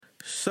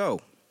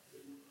So,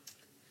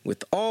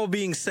 with all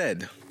being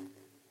said,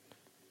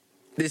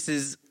 this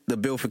is the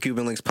Bill for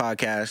Cuban Links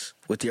podcast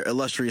with your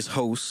illustrious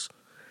hosts,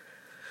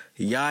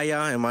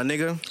 Yaya and my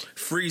nigga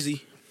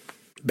Freezy,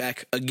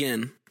 back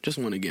again. Just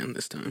one again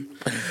this time.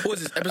 What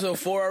is this, episode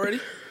 4 already?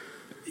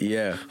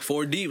 Yeah.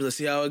 4 deep. Let's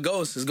see how it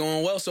goes. It's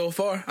going well so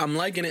far. I'm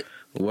liking it.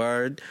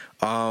 Word.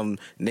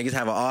 Niggas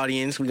have an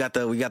audience. We got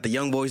the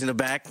young boys in the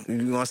back.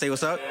 You wanna say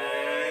what's up?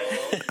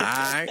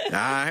 Alright.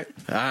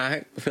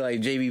 I feel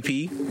like JBP.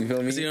 You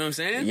feel me? See what I'm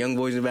saying? Young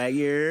boys in the back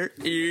here.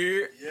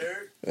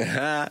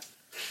 Yeah.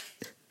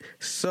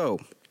 So,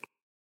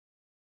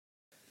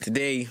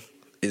 today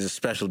is a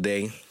special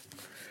day.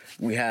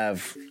 We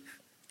have,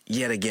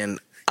 yet again,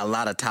 a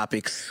lot of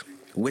topics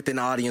with an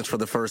audience for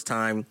the first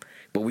time,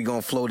 but we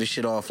gonna flow this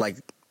shit off like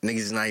niggas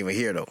is not even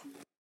here, though.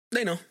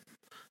 They know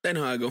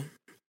how I go.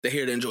 They're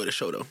here to enjoy the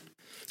show, though.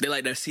 They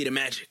like to see the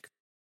magic.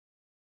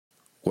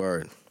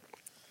 Word.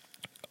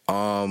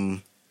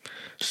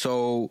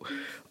 So,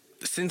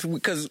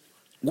 because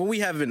when we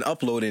have been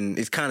uploading,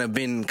 it's kind of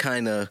been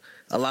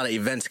a lot of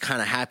events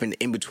kind of happen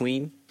in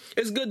between.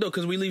 It's good, though,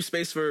 because we leave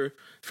space for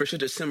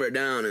shit to simmer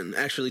down and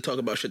actually talk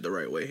about shit the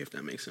right way, if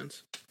that makes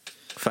sense.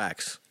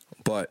 Facts.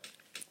 But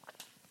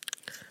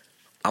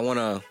I want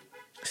to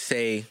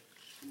say,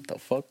 what the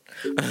fuck?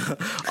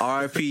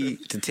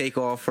 RIP to Take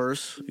Off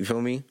first. You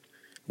feel me?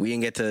 We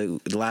didn't get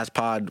to the last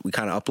pod. We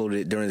kind of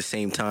uploaded it during the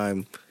same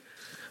time.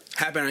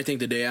 Happened, I think,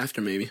 the day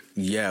after, maybe.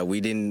 Yeah, we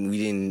didn't.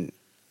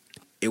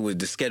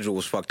 The schedule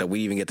was fucked up. We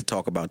didn't even get to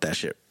talk about that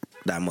shit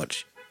that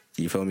much.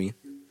 You feel me?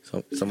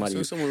 So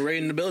someone right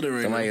in the building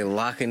right now. Somebody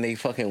locking they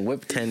fucking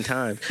whip 10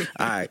 times.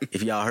 All right,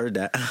 if y'all heard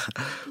that.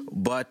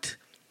 But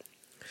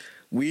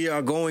we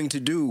are going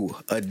to do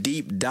a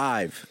deep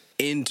dive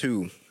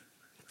into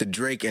the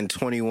Drake and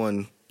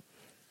 21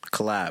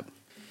 collab.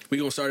 We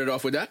gonna start it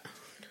off with that?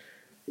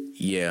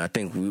 Yeah, I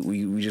think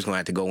we just gonna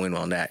have to go in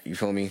on that. You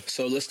feel me?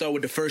 So let's start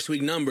with the first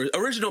week numbers.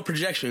 Original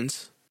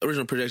projections, I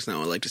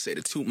would like to say,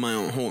 to toot my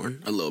own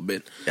horn a little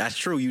bit. That's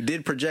true. You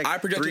did project. I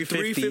projected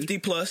 350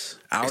 plus.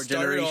 Our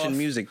generation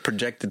music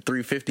projected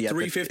 350 at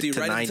 350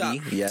 right 90. at the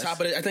top. Yes. Top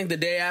of it. I think the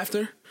day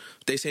after,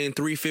 they saying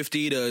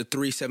 350 to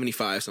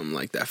 375, something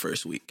like that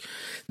first week.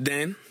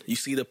 Then you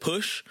see the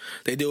push.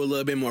 They do a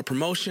little bit more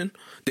promotion.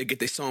 They get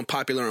their song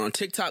popular on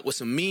TikTok with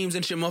some memes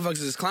and shit.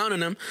 Motherfuckers is clowning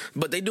them,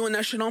 but they doing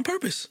that shit on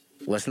purpose.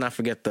 Let's not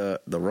forget the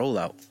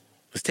rollout.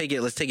 Let's take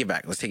it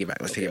back.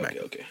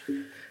 Okay.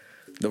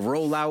 The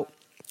rollout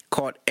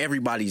caught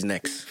everybody's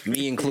necks,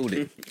 me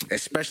included,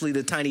 especially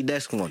the Tiny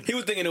Desk one. He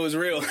was thinking it was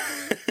real.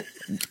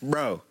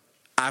 Bro,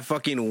 I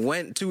fucking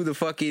went to the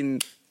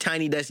fucking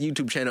Tiny Desk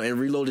YouTube channel and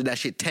reloaded that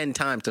shit 10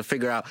 times to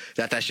figure out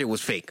that shit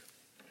was fake.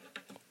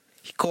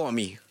 He caught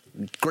me.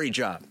 Great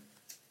job.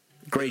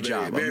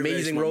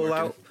 Amazing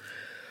rollout.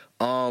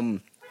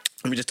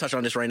 Let me just touch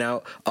on this right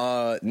now.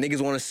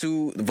 Niggas want to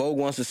sue. Vogue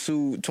wants to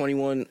sue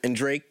 21 and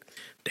Drake.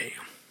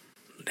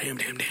 Damn.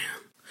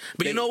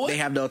 But you know what? They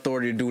have the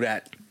authority to do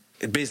that.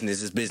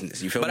 Business is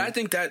business. You feel me? But I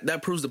think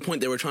that proves the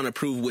point they were trying to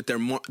prove with their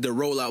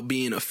rollout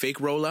being a fake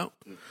rollout,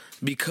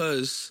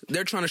 because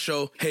they're trying to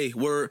show, hey,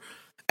 we're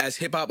as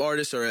hip hop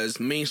artists or as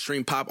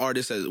mainstream pop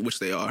artists, which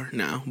they are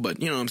now,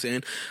 but you know what I'm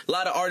saying? A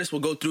lot of artists will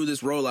go through this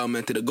rollout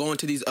method of going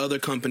to these other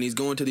companies,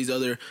 going to these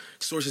other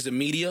sources of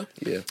media,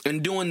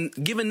 and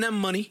giving them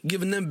money,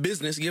 giving them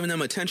business, giving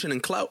them attention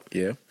and clout.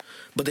 Yeah.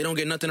 But they don't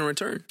get nothing in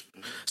return.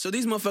 So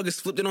these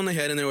motherfuckers flipped it on their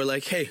head and they were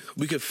like, hey,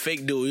 we could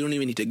fake do it. We don't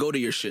even need to go to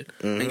your shit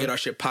and get our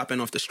shit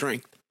popping off the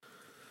strength.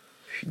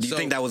 Do you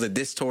think that was a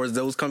diss towards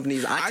those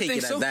companies? I take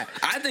it as that.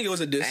 I think it was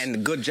a diss.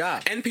 And good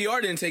job.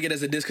 NPR didn't take it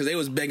as a diss because they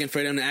was begging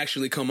for them to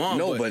actually come on.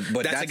 No, but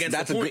that's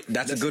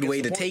a good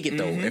way to take it,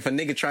 though. Mm-hmm. If a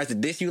nigga tries to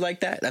diss you like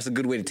that, that's a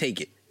good way to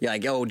take it. You're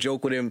like, yo,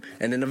 joke with him,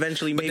 and then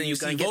eventually maybe you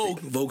see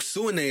Vogue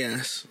suing their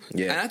ass.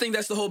 Yeah. And I think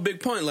that's the whole big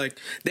point. Like,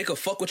 they could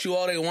fuck with you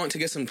all they want to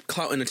get some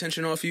clout and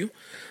attention off you,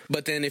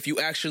 but then if you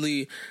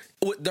actually...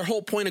 Their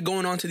whole point of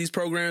going on to these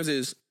programs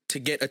is to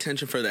get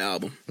attention for the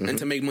album and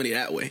to make money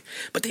that way.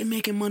 But they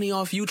making money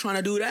off you trying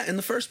to do that in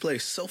the first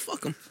place. So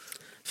fuck them.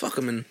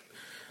 And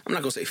I'm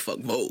not gonna say fuck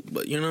Vogue,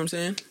 but you know what I'm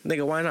saying?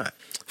 Nigga, why not?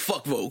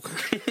 Fuck Vogue.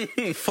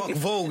 Fuck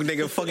Vogue,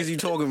 nigga. Fuck is you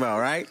talking about,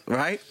 right? All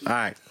right.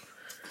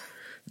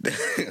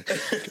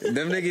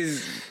 Them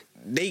niggas,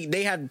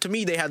 they have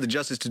the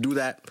justice to do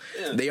that.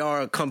 Yeah. They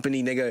are a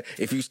company, nigga.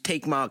 If you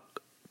take my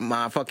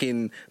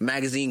fucking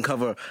magazine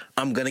cover,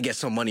 I'm gonna get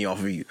some money off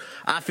of you.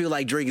 I feel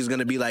like Drake is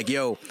gonna be like,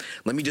 yo,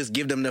 let me just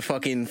give them the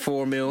fucking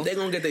 $4 million. They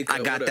gonna get their cut,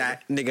 I got whatever.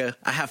 that, nigga.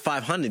 I have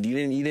 $500.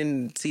 You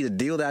didn't see the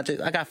deal that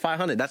I got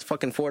 $500. That's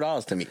fucking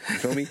 $4 to me. You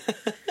feel me?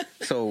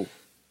 So,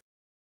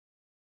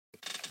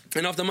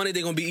 and off the money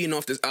they gonna be eating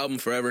off this album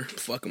forever.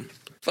 Fuck them.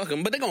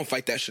 But they gonna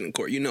fight that shit in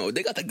court. You know,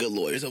 they got the good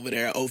lawyers over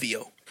there at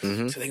OVO,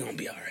 so they gonna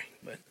be all right.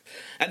 But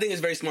I think it's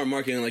very smart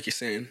marketing, like you're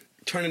saying.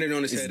 Turning it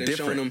on his head and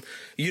showing them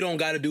you don't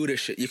got to do this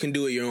shit. You can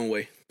do it your own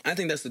way. I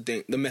think that's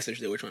the message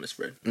they were trying to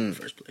spread in the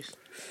first place.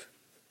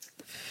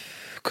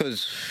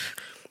 Because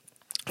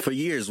for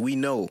years we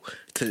know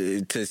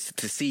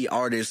to see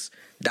artists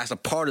that's a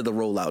part of the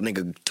rollout.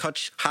 Nigga,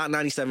 touch Hot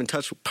 97,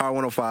 touch Power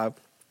 105.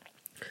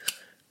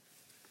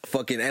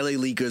 Fucking LA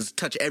Leakers,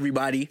 touch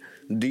everybody.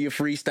 Do your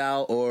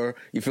freestyle or,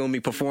 you feel me,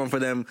 perform for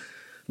them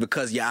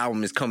because your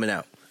album is coming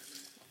out.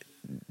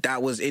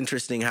 That was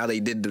interesting how they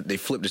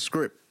flipped the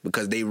script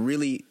because they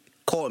really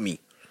caught me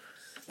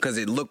because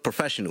it looked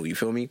professional, you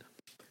feel me?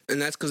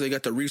 And that's because they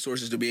got the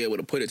resources to be able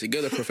to put it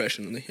together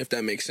professionally, if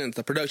that makes sense.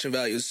 The production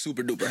value is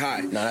super duper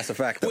high. No, that's a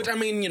fact, though. Which, I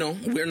mean, you know,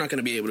 we're not going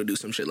to be able to do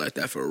some shit like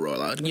that for a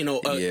rollout. You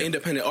know,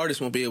 independent artists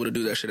won't be able to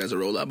do that shit as a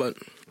rollout. But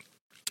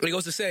it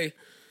goes to say,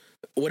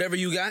 whatever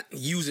you got,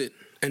 use it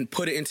and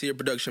put it into your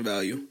production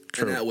value.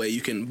 True. And that way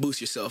you can boost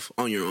yourself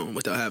on your own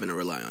without having to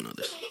rely on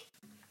others.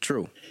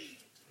 True.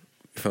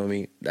 You feel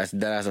me? That's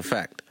a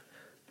fact.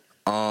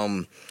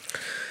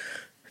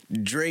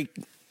 Drake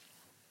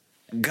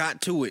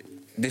got to it,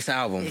 this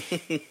album.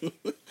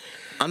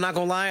 I'm not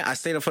gonna lie, I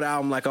stayed up for the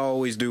album like I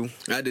always do.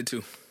 I did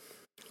too.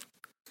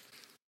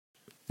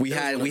 We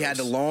had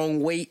the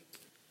long wait,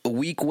 a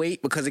week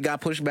wait because it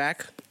got pushed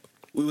back.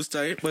 We was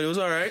tight, but it was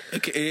all right.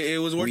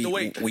 It was worth the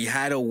wait. We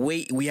had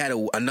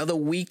another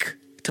week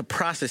to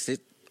process it.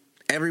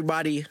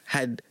 Everybody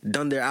had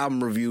done their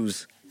album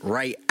reviews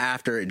right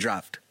after it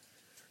dropped.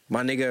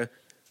 My nigga,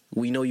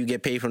 we know you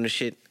get paid from the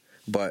shit,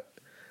 but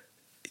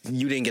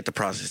you didn't get to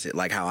process it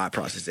like how I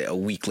processed it a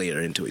week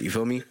later into it. You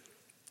feel me?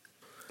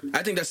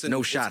 I think that's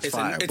no shots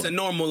fired. It's a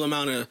normal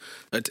amount of,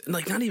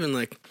 like, not even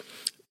like,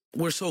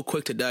 we're so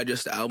quick to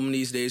digest the album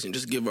these days and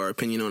just give our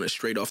opinion on it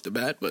straight off the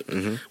bat, but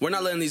we're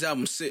not letting these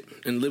albums sit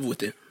and live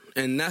with it.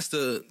 And that's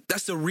the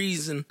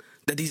reason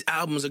that these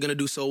albums are going to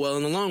do so well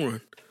in the long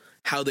run.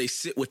 How they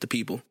sit with the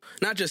people.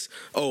 Not just,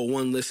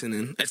 one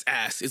listening, it's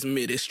ass, it's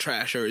mid, it's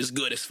trash, or it's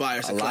good, it's fire,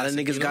 it's a lot of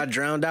niggas got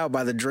drowned out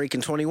by the Drake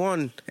and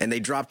 21, and they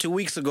dropped 2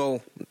 weeks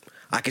ago.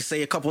 I can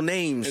say a couple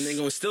names. And they're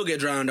going to still get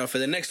drowned out for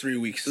the next 3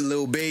 weeks.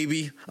 Lil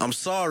Baby, I'm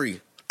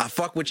sorry. I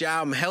fuck with your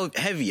album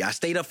heavy. I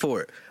stayed up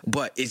for it.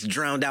 But it's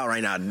drowned out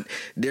right now.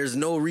 There's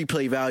no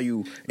replay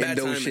value in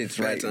those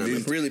shits, right?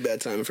 Really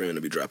bad timing for him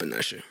to be dropping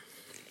that shit.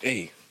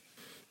 Hey.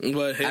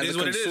 But it is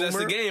what it is. That's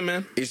the game,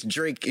 man. It's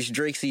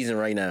Drake season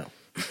right now.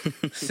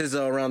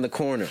 SZA around the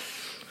corner.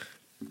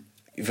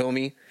 You feel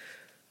me?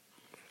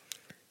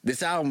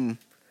 This album,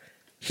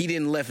 he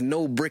didn't left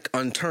no brick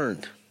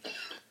unturned.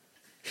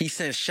 He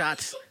sent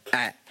shots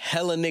at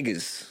hella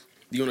niggas.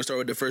 You want to start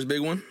with the first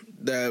big one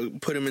that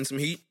put him in some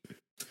heat?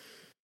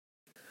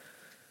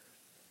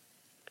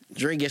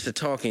 Drake gets to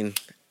talking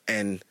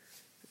and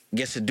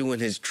gets to doing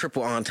his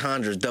triple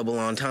entendres, double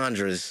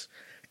entendres,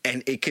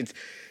 and it could.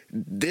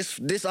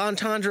 This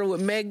entendre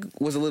with Meg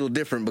was a little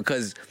different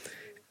because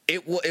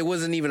it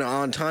wasn't even an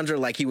entendre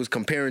like he was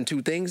comparing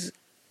two things.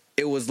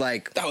 It was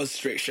like that was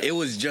straight shot. It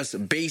was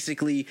just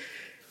basically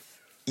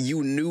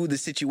you knew the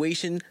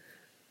situation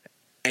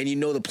and you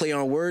know the play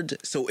on words,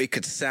 so it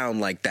could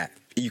sound like that.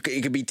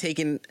 It could be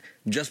taken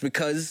just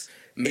because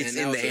it's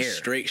in the air. That was a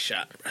straight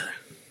shot, brother.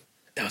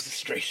 That was a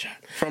straight shot.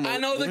 I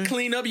know the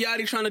cleanup.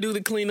 Yachty trying to do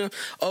the cleanup.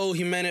 Oh,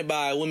 he meant it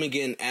by women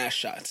getting ass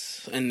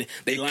shots. And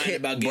they lied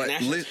about getting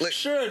ass shots.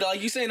 Sure, dog.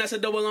 You saying that's a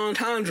double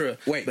entendre.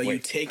 But you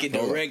take it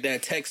direct,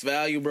 that text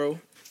value, bro.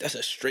 That's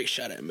a straight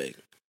shot at Meg.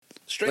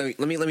 Straight.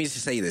 Let me just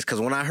say this.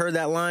 Because when I heard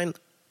that line,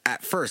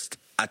 at first,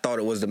 I thought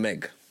it was the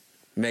Meg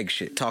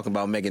shit. Talking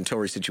about Meg and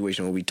Tory's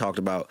situation when we talked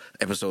about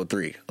episode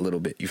 3 a little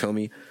bit. You feel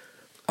me?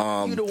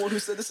 You the one who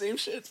said the same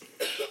shit.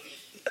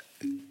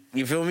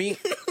 You feel me?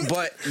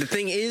 But the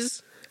thing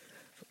is,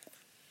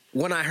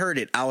 when I heard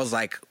it, I was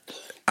like,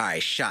 all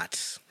right,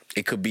 shots.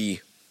 It could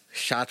be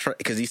shots,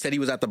 because he said he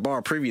was at the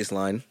bar, previous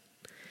line.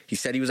 He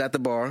said he was at the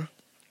bar,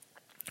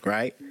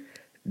 right?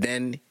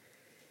 Then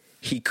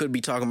he could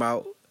be talking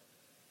about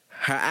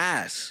her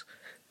ass.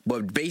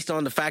 But based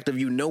on the fact of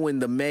you knowing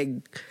the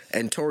Meg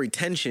and Tory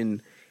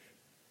tension,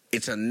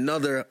 it's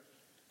another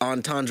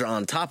entendre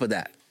on top of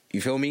that.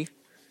 You feel me?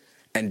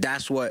 And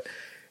that's what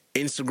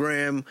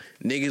Instagram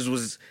niggas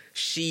was.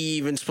 She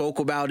even spoke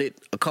about it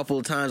a couple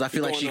of times. I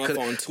feel like she could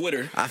on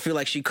Twitter. I feel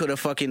like she could have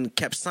fucking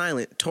kept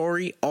silent.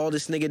 Tory, all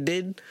this nigga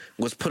did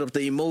was put up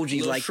the emojis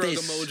little like shrug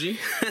this. Emoji.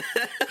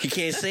 He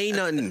can't say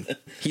nothing.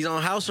 He's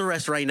on house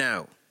arrest right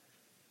now.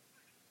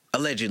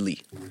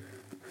 Allegedly.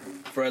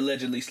 For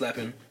allegedly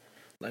slapping,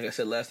 like I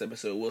said last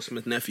episode, Will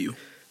Smith's nephew.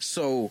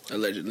 So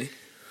allegedly,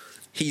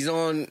 he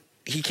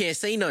can't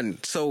say nothing.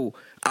 So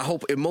I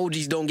hope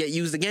emojis don't get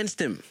used against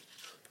him.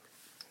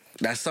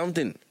 That's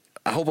something.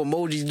 I hope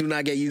emojis do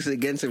not get used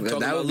against him, because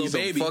that would be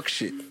some fuck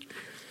shit.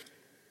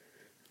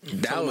 Talking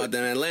about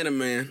that Atlanta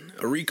man,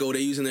 Rico,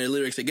 they using their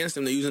lyrics against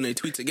him. They're using their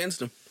tweets against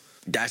him.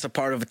 That's a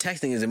part of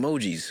texting is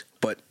emojis,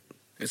 but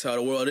it's how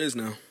the world is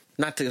now.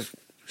 Not to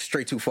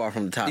stray too far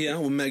from the topic. Yeah,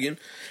 with Megan.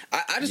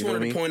 I just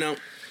wanted to point out,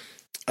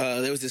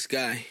 there was this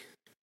guy,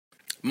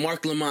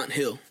 Mark Lamont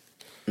Hill,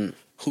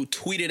 who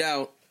tweeted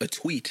out a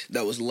tweet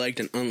that was liked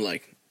and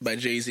unliked by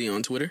Jay-Z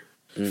on Twitter.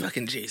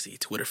 Fucking Jay-Z,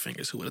 Twitter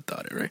fingers, who would have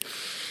thought it, right?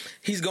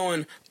 He's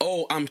going,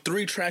 I'm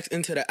 3 tracks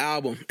into the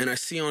album, and I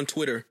see on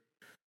Twitter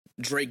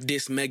Drake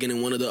diss Megan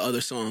in one of the other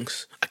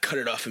songs. I cut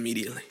it off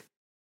immediately.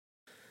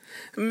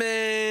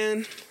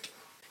 Man,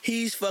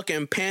 he's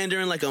fucking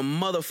pandering like a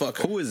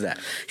motherfucker. Who is that?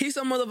 He's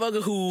a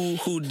motherfucker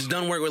who's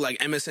done work with like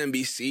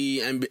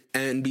MSNBC,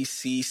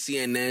 NBC,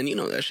 CNN. You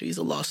know that shit. He's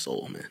a lost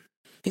soul, man.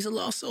 He's a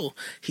lost soul.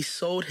 He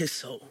sold his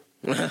soul.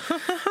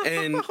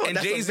 and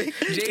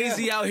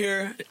Jay-Z out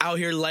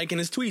here liking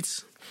his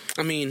tweets.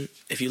 I mean,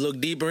 if you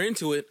look deeper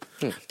into it,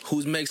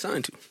 who's Meg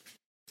signed to?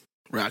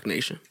 Rock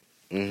Nation.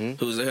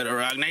 Mm-hmm. Who's the head of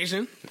Rock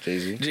Nation?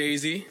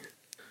 Jay-Z.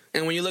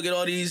 And when you look at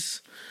all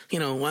these, you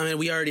know, I mean,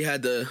 we already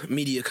had the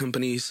media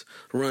companies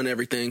run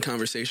everything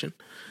conversation.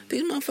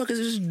 These motherfuckers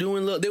are just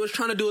doing they was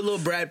trying to do a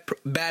little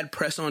bad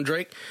press on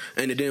Drake,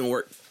 and it didn't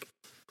work.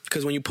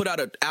 Because when you put out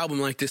an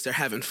album like this, they're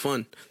having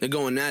fun. They're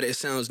going at it. It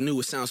sounds new.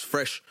 It sounds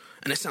fresh.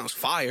 And it sounds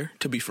fire,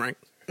 to be frank.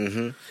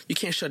 Mm-hmm. You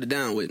can't shut it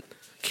down with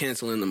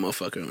canceling the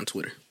motherfucker on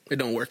Twitter. It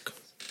don't work.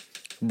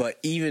 But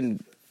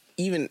even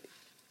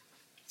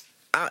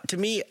to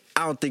me,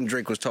 I don't think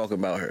Drake was talking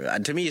about her.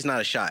 To me, it's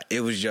not a shot.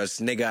 It was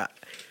just, nigga.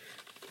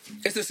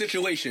 It's a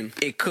situation.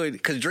 It could,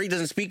 because Drake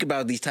doesn't speak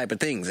about these type of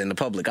things in the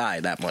public eye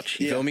that much.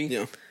 You feel me?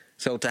 Yeah.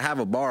 So to have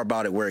a bar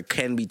about it where it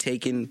can be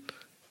taken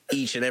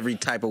each and every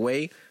type of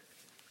way,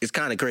 it's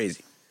kind of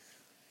crazy.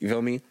 You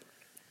feel me?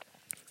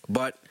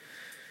 But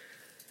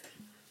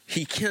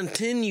he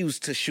continues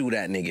to shoot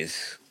at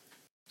niggas.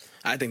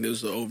 I think this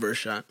was an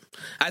overshot.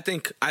 I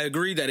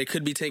agree that it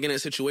could be taken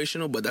as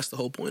situational, but that's the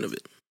whole point of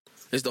it.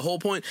 It's the whole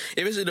point.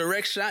 If it's a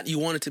direct shot, you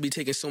want it to be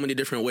taken so many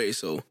different ways.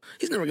 So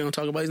he's never going to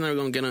talk about it. He's never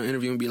going to get on an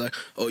interview and be like,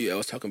 oh, yeah, I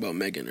was talking about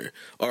Megan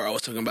or I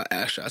was talking about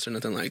ass shots or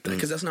nothing like that.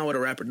 Because that's not what a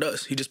rapper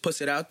does. He just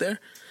puts it out there,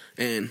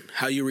 and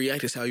how you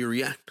react is how you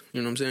react.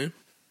 You know what I'm saying?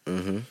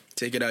 Mm-hmm.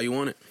 Take it how you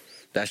want it.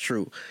 That's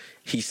true.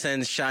 He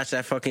sends shots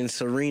at fucking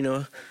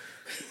Serena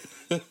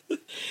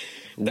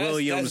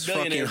Williams'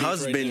 fucking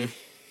husband. Right,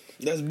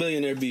 that's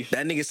billionaire beef.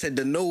 That nigga said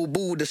the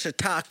Nobu, the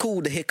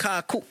Shitaku, the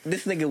Hikaku.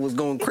 This nigga was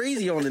going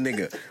crazy on the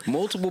nigga.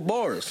 Multiple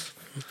bars.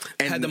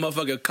 And had the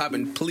motherfucker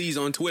copping please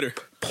on Twitter.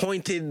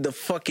 Pointed the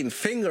fucking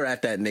finger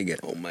at that nigga.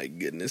 Oh my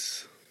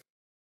goodness.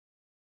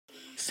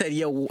 Said,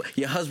 yo,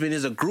 your husband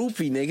is a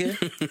groupie, nigga.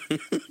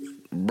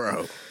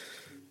 Bro.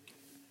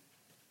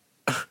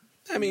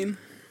 I mean,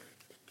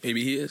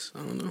 maybe he is. I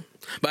don't know.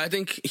 But I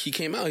think he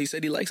came out. He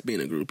said he likes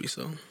being a groupie,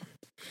 so.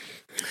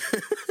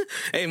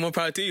 Hey, more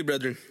power to you,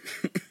 brethren.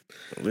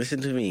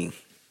 Listen to me.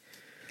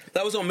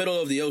 That was on Middle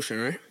of the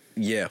Ocean, right?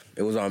 Yeah,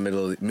 it was on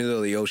Middle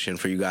of the Ocean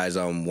for you guys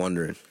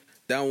wondering.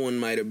 That one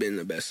might have been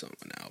the best song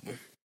on the album.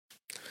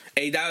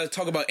 Hey, that was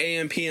talk about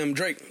AM PM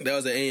Drake. That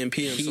was an AM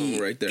PM song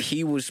right there.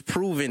 He was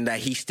proving that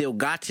he still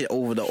got it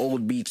over the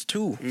old beats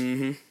too.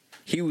 Mm-hmm.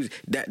 He was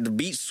the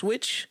beat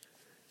switch,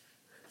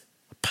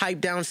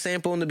 pipe down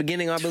sample in the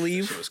beginning, I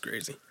believe. That was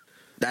crazy.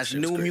 That's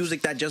new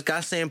music that just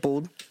got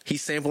sampled.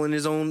 He's sampling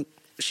his own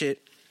shit.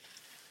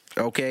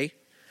 Okay.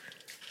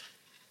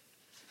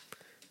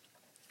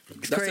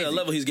 That's the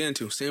level he's getting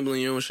to,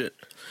 sampling your own shit.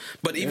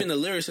 But even the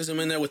lyricism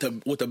in there with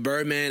the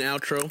Birdman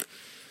outro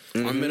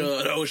on Middle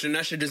of the Ocean,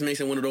 that shit just makes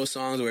it one of those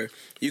songs where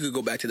you could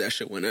go back to that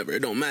shit whenever.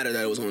 It don't matter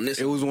that it was on this.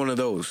 It was one of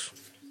those.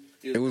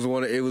 Yeah. It was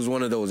one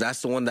of those.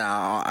 That's the one that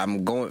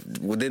I'm going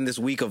within this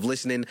week of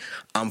listening.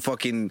 I'm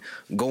fucking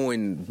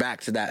going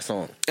back to that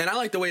song. And I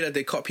like the way that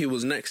they caught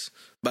people's necks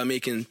by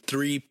making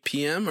 3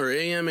 p.m. or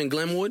a.m. in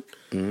Glenwood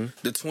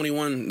the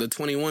 21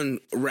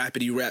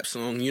 rapidy rap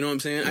song. You know what I'm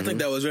saying? I think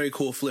that was a very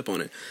cool flip on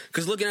it.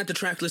 Because looking at the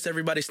track list,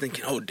 everybody's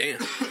thinking, oh damn,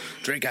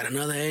 Drake got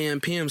another a.m.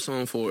 p.m.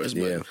 song for us.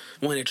 But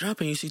when it dropped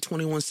and you see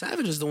 21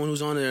 Savage is the one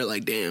who's on there,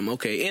 like damn,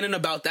 okay. In and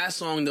about that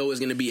song though is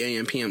gonna be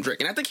a.m. p.m.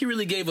 Drake, and I think he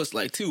really gave us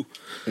like two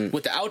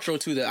with the outro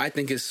too that I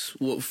think is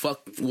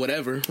fuck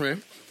whatever, right?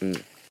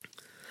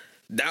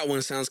 That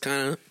one sounds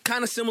kind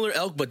of similar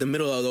Elk, but the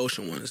Middle of the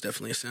Ocean one is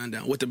definitely a sound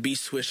down with the beat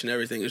switch and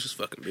everything. It's just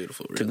fucking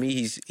beautiful. Really. To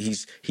me,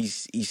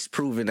 he's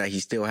proven that he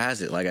still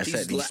has it. Like I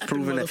said, he's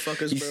proven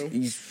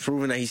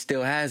that he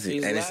still has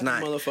it, and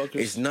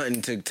it's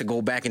nothing to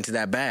go back into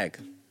that bag.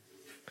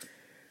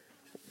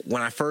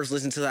 When I first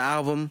listened to the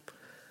album,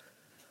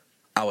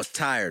 I was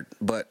tired,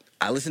 but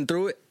I listened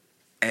through it,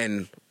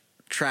 and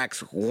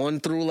tracks 1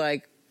 through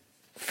like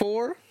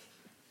 4,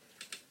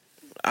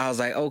 I was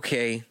like,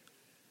 okay.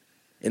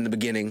 In the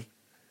beginning,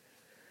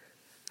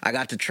 I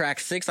got to track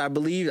 6, I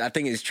believe. I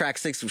think it's track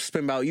 6 with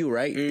Spin About You,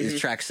 right? It's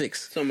track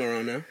 6. Somewhere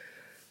around there.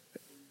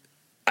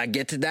 I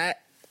get to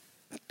that,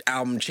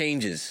 album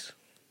changes.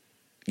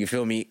 You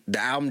feel me? The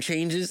album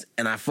changes,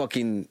 and it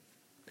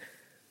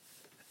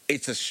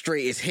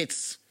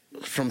hits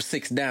from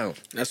 6 down.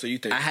 That's what you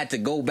think. I had to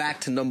go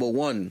back to number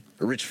 1,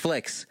 Rich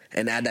Flex,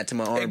 and add that to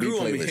my R&B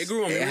playlist. It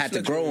grew on me. It had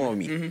to grow on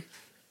me. Mm-hmm.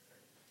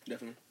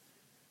 Definitely.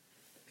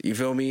 You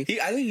feel me?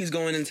 I think he's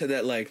going into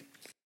that, like,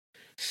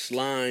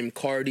 Slime,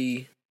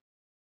 Cardi,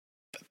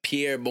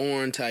 Pierre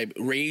Bourne type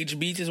rage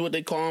beats is what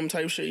they call them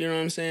type shit, you know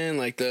what I'm saying?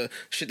 Like the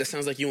shit that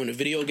sounds like you in a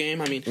video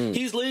game. I mean,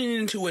 he's leaning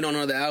into it on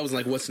other albums,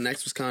 like What's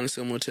Next was kind of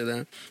similar to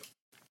that.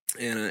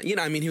 And,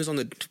 he was on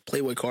the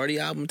Playboy Cardi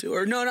album too.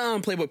 Or no,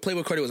 Playboy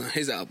Cardi was on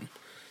his album.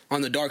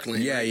 on the Dark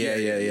Lane. Yeah, right?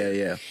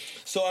 yeah.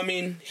 So I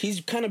mean,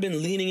 he's kind of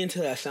been leaning into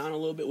that sound a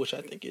little bit, which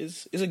I think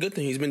is a good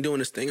thing. He's been doing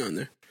his thing on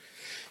there.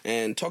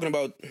 And talking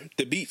about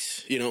the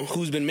beats, you know,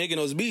 who's been making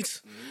those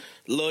beats?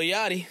 Lil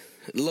Yachty.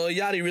 Lil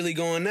Yachty really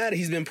going at it.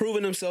 He's been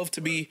proving himself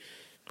to be.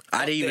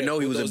 I didn't even know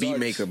he was a beat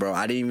artists. maker, bro.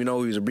 I didn't even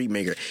know he was a beat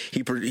maker.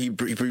 He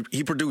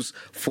produced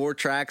 4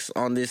 tracks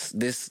on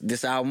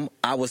this album.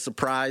 I was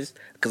surprised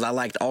because I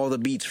liked all the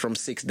beats from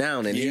 6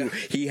 Down, and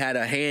he had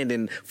a hand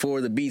in 4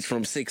 of the beats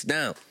from 6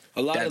 Down.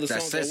 A lot of the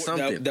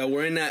songs that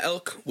were in that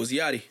elk was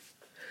Yachty.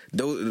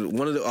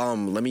 One of the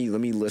let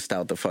me list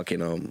out the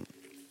fucking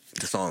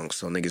the songs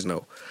so niggas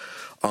know.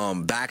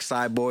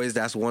 Backside Boys,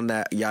 that's one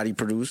that Yachty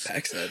produced.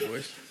 Backside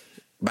Boys.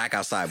 Back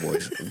Outside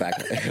Boys.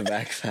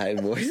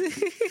 Backside Boys.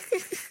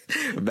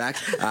 All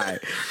right.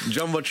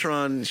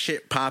 Jumbotron,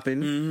 Shit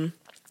Poppin'.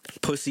 Mm-hmm.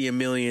 Pussy and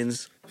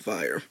Millions.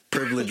 Fire.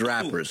 Privileged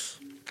Rappers.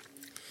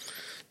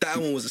 That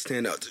one was a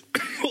standout.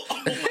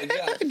 Oh my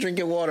God. Drink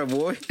your water,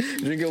 boy.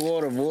 Drink your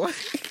water, boy.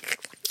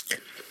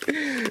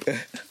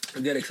 I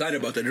get excited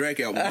about the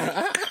Drake album.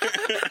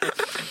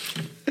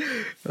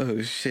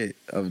 Oh shit,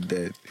 I'm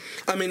dead.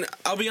 I mean,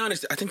 I'll be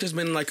honest. I think there's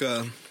been like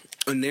a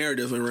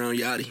narrative around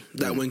Yachty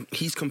that when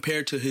he's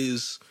compared to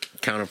his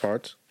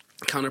counterparts,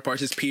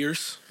 his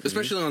peers,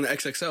 especially on the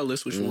XXL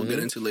list, which we'll get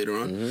into later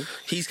on,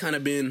 he's kind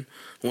of been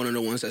one of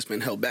the ones that's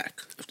been held back,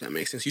 if that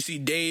makes sense. You see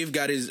Dave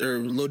got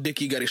Lil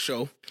Dicky got his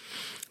show.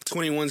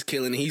 21's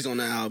killing it. He's on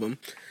the album.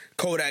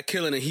 Kodak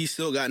killing it. He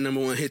still got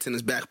 #1 hits in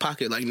his back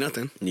pocket like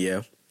nothing.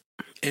 Yeah.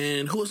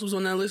 And who else was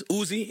on that list?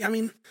 Uzi. I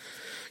mean,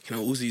 you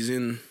know, Uzi's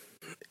in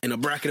a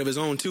bracket of his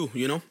own too,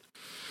 you know?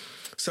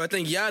 So I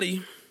think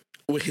Yachty,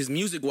 with his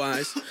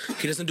music-wise,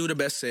 he doesn't do the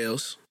best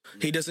sales.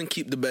 He doesn't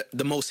keep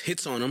the most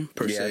hits on him,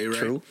 per se, right?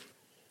 True.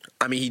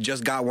 I mean, he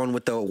just got one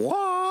with the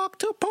Walk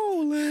to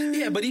Poland.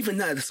 Yeah, but even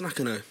that's not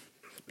going to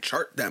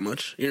chart that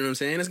much. You know what I'm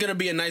saying? It's going to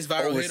be a nice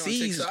viral hit on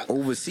TikTok.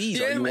 Overseas.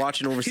 Yeah, are you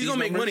watching overseas? He's going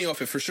to make numbers? money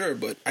off it for sure,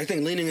 but I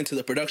think leaning into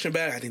the production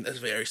bag, I think that's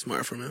very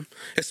smart from him.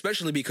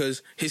 Especially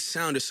because his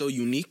sound is so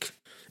unique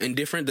and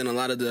different than a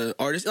lot of the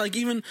artists. Like,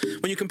 even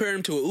when you compare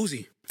him to a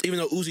Uzi, even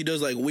though Uzi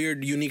does, like,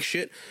 weird, unique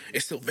shit,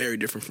 it's still very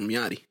different from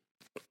Yachty.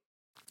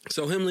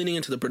 So him leaning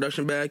into the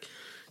production bag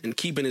and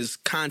keeping his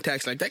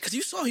contacts like that, because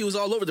you saw he was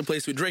all over the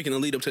place with Drake in the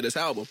lead up to this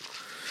album.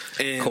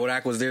 And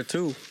Kodak was there,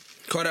 too.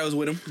 Kodak was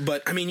with him.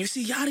 But, I mean, you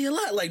see Yachty a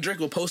lot. Like, Drake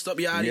will post up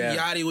Yachty. Yeah.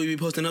 Yachty will be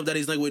posting up that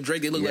he's, like, with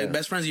Drake. They look like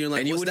best friends. And you're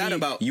like, what's that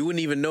about? You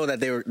wouldn't even know that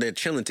they're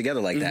chilling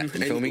together like that. You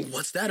feel me?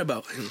 What's that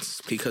about? And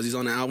it's because he's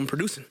on the album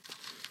producing.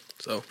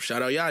 So,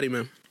 shout out Yachty,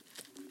 man.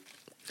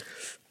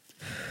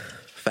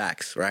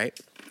 Facts, right?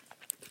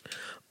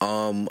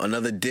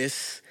 Another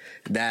diss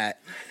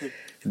that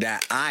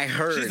I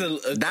heard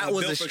that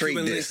was a straight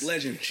diss.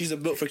 Legend. She's a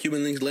built for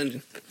Cuban Links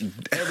legend.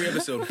 Every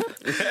episode.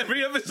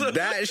 Every episode.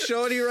 That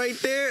shorty right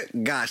there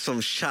got some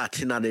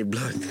shots in their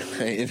blood.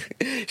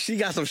 She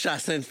got some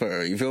shots sent for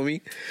her. You feel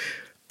me?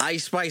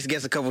 Ice Spice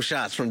gets a couple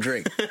shots from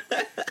Drake.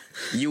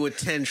 You a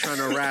 10 trying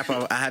to rap.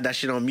 I had that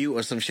shit on mute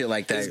or some shit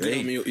like that. It's good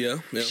on mute, yeah.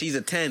 She's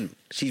a 10.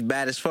 She's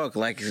bad as fuck.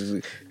 Like,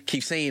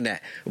 keep saying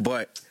that.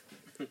 But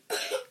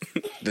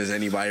does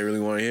anybody really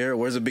want to hear it?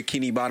 Where's the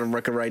Bikini Bottom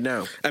record right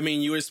now? I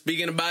mean, you were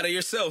speaking about it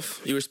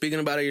yourself.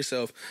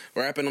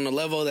 Rapping on a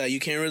level that you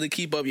can't really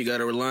keep up. You got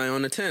to rely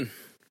on the 10.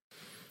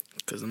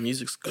 Because the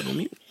music's good on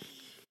mute.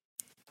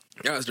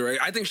 That was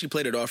direct. I think she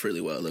played it off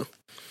really well, though.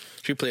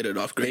 She played it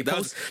off great. That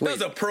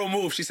was a pro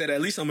move. She said,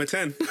 at least I'm a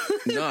 10.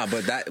 Nah,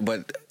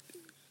 but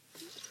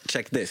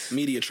check this.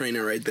 Media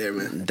trainer right there,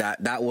 man.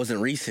 That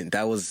wasn't recent.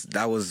 That was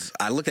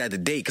I looked at the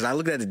date, because I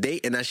looked at the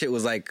date and that shit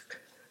was like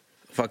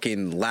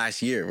fucking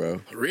last year,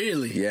 bro.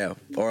 Really? Yeah.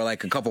 Or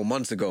like a couple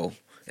months ago.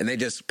 And they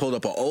just pulled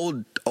up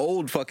an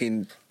old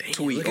fucking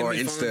tweet or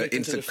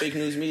Insta fake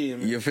news media,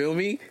 man. You feel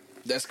me?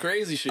 That's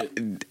crazy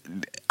shit.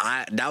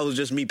 That was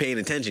just me paying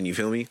attention, you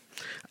feel me?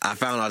 I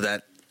found out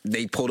that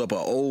they pulled up an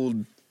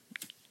old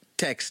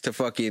text to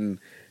fucking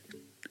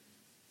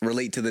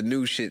relate to the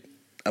new shit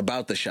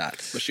about the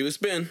shots. But she was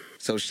spin.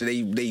 So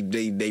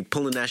they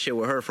pulling that shit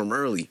with her from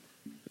early.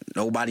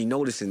 Nobody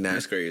noticing that.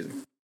 That's crazy.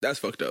 That's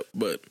fucked up,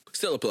 but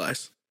still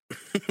applies.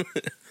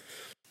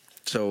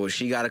 So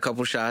she got a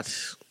couple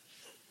shots.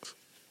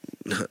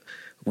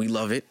 We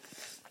love it.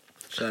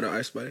 Shout out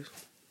Ice Spice.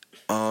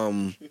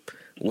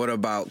 What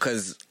about,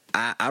 because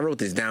I wrote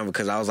this down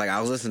because I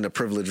was listening to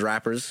Privileged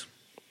Rappers,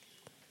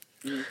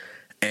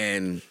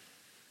 and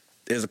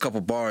there's a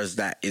couple bars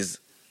that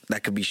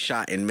could be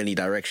shot in many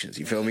directions.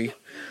 You feel me?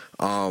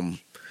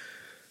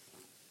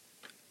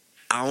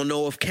 I don't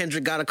know if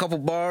Kendrick got a couple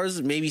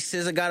bars. Maybe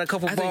SZA got a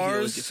couple bars. I think he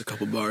always gets a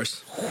couple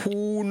bars.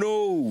 Who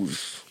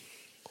knows?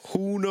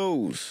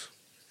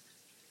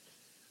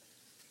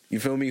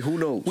 You feel me? Who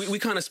knows? We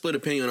kind of split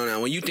opinion on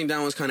that. When you think that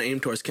one's kind of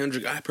aimed towards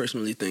Kendrick, I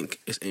personally think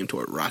it's aimed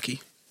toward Rocky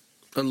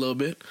a little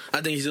bit. I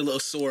think he's a little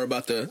sore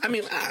about the... I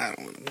mean, I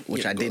don't...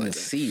 Which I didn't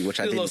see. He's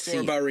a little sore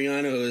about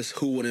Rihanna. Is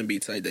who wouldn't be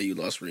tight that you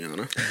lost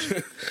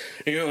Rihanna?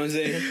 You know what I'm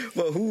saying?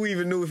 Well, who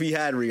even knew if he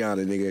had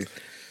Rihanna, nigga?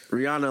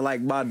 Rihanna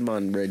like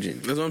Badman,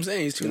 Regin. That's what I'm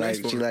saying. He's too nice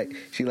for her.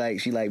 She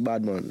like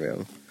Badman,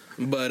 bro.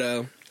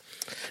 But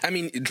I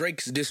mean,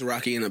 Drake's dissed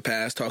Rocky in the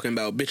past, talking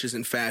about bitches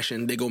in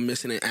fashion. They go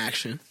missing in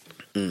action.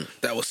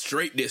 That was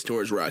straight diss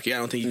towards Rocky. I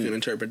don't think you can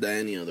interpret that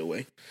any other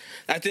way.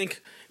 I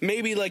think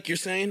maybe like you're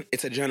saying,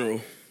 it's a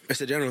general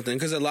thing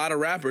because a lot of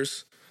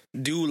rappers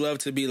do love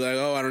to be like,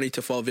 oh, I don't need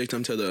to fall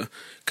victim to the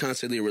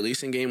constantly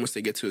releasing game once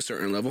they get to a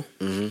certain level.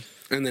 And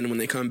then when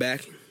they come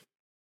back,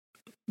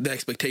 the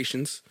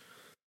expectations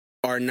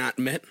are not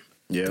met.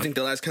 Yeah. I think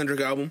the last Kendrick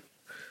album,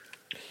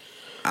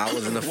 I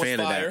wasn't a fan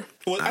of that.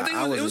 Well, I think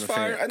it was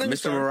fire. I think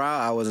Mr.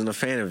 Morale, I wasn't a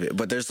fan of it.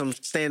 But there's some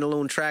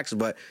standalone tracks,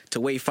 but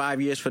to wait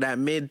 5 years for that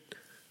mid,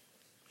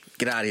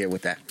 get out of here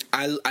with that.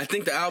 I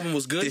think the album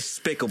was good.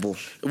 Despicable.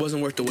 It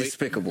wasn't worth the wait.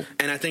 Despicable.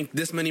 And I think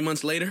this many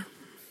months later,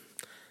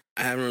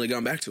 I haven't really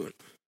gone back to it.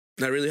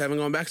 I really haven't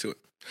gone back to it.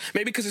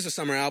 Maybe because it's a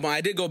summer album. I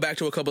did go back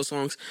to a couple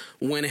songs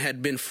when it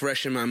had been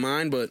fresh in my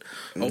mind, but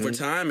over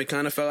time, it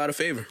kind of fell out of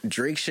favor.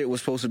 Drake shit was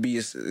supposed to be,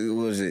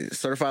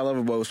 Certified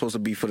Lover Boy was supposed to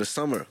be for the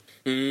summer.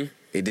 It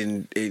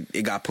didn't,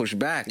 it got pushed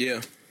back. Yeah.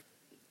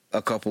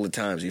 A couple of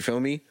times, you feel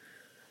me?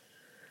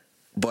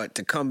 But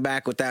to come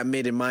back with that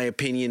mid, in my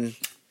opinion,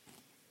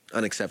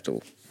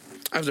 unacceptable.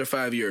 After a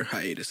 5-year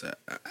hiatus,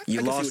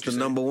 you lost the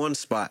number one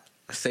spot.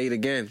 I say it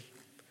again.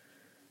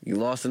 You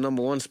lost the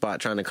number one spot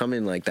trying to come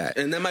in like that.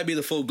 And that might be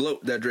the full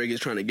gloat that Drake is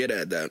trying to get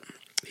at, that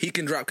he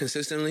can drop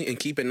consistently and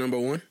keep it number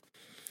one,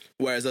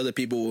 whereas other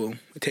people will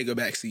take a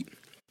back seat.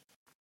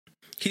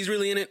 He's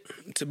really in it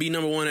to be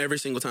number one every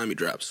single time he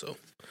drops. So,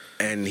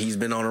 and he's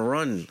been on a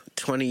run,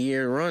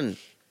 20-year run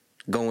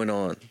going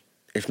on,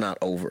 if not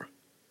over.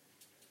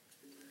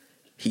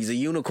 He's a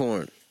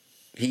unicorn.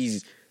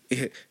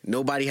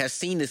 Nobody has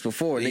seen this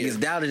before. Yeah.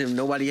 Niggas doubted him.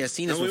 Nobody has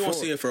seen this before. We won't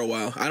see it for a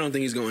while. I don't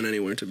think he's going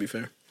anywhere, to be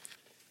fair.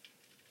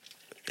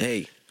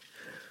 Hey,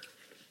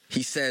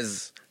 he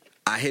says,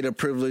 I hate a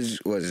privileged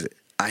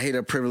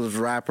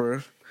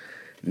rapper.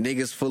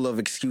 Niggas full of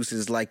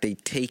excuses like they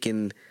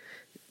taking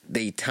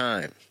they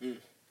time.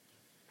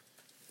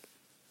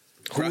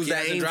 Who's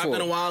that aim dropped for?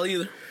 In a while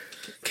either.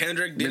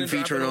 Kendrick didn't been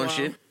featuring on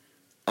shit.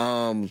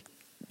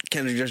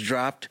 Kendrick just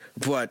dropped,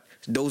 but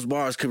those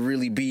bars could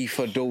really be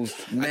for those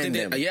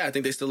men. I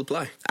think they still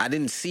apply. I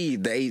didn't see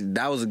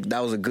that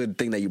was a good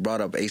thing that you brought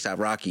up, A$AP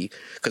Rocky,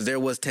 because there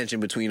was tension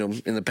between them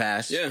in the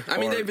past. Yeah, I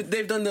mean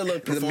they've done their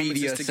little performances the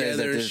media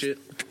together and shit.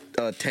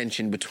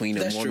 Tension between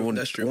them.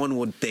 That's true. One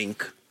would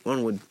think,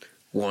 one would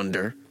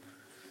wonder.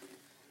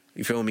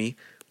 You feel me?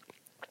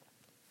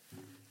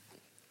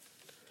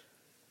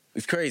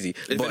 It's crazy.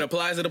 If it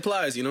applies, it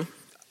applies. You know.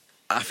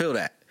 I feel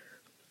that.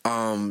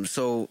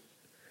 So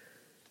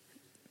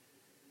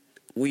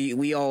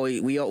we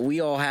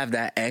all have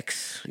that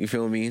X. You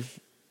feel me? What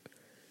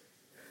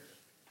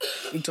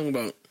you talking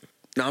about?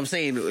 No, I'm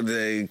saying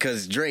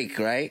because Drake,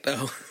 right?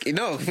 Oh,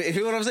 no,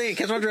 you know what I'm saying?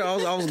 Catch my drift.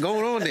 I was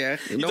going on there.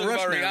 You talking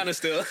about Rihanna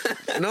still?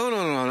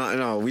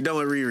 No. We done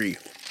with Riri.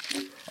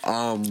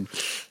 I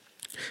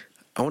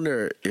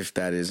wonder if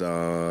that is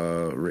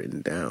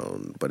written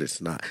down, but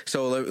it's not.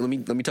 So let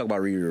me talk about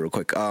Riri real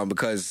quick,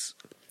 because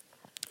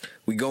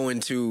we go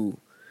into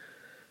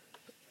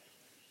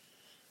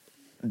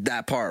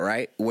that part,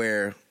 right,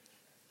 where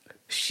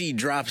she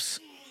drops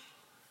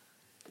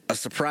a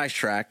surprise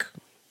track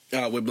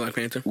with Black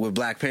Panther.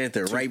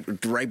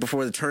 Right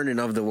before the turning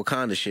of the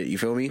Wakanda shit. You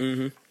feel me?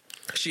 Mm-hmm.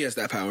 She has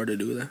that power to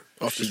do that.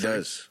 She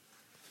does.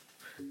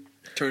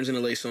 Turns in a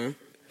late song.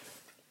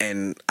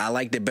 And I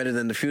liked it better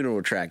than the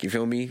funeral track. You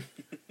feel me?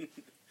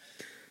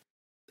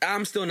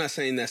 I'm still not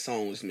saying that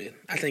song was mid.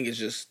 I think it's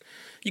just,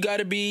 you got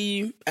to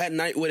be at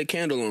night with a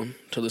candle on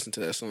to listen to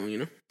that song, you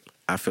know?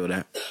 I feel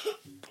that.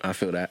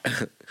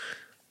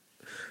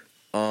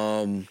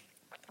 Let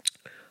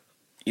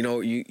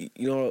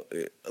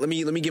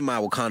me get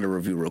my Wakanda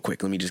review real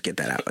quick. Let me just get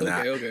that out.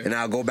 And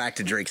I'll go back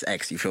to Drake's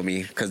X, you feel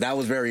me? Because that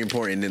was very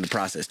important in the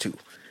process too.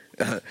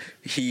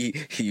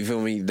 You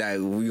feel me? That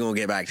we gonna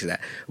get back to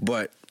that.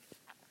 But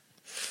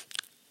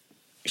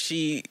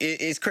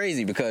it's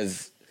crazy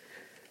because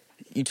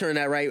you turn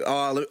that right.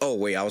 Oh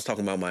wait, I was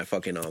talking about my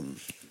fucking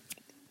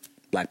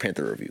Black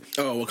Panther review.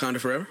 Oh, Wakanda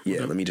Forever? Yeah,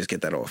 okay. Let me just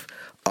get that off.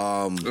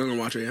 I'm gonna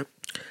watch it, yeah.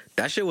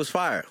 That shit was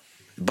fire.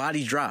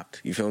 Body dropped.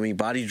 You feel me?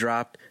 Body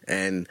dropped,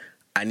 and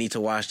I need to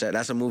watch that.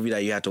 That's a movie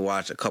that you have to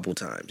watch a couple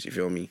times. You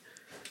feel me?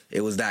 It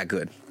was that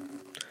good.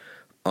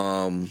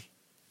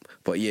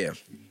 But yeah,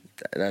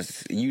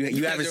 that's you. I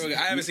haven't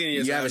seen it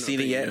yet. You haven't seen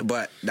it yet,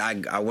 but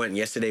I went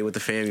yesterday with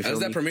the fam. You feel me?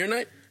 Was that premiere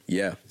night?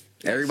 Yeah.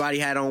 Everybody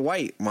had on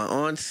white. My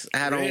aunts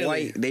had on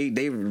white.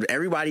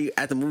 Everybody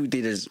at the movie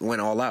theaters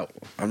went all out.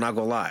 I'm not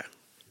gonna lie.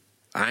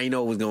 I ain't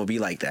know it was gonna be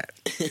like that.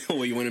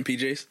 Well, you went in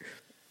PJs?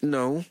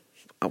 No,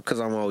 because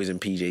I'm always in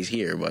PJs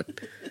here, but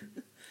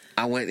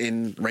I went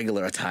in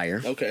regular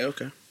attire. Okay.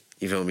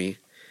 You feel me?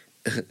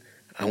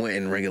 I went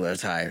in regular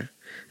attire,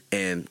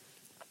 and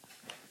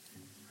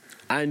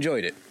I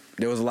enjoyed it.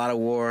 There was a lot of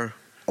war,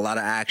 a lot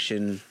of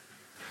action.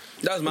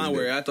 That was my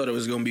worry. I thought it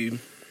was gonna be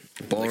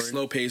boring, like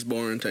slow paced,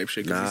 boring type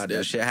shit. Nah,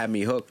 that shit had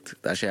me hooked.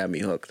 Okay, I'm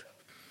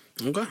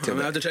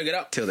gonna have to check it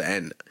out till the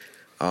end.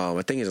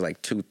 I think it's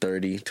like 2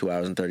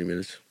 hours and 30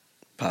 minutes,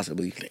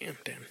 possibly. Damn.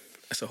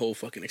 That's a whole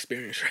fucking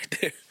experience right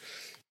there.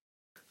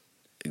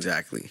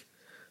 Exactly.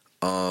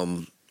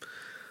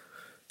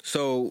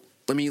 So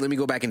let me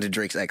go back into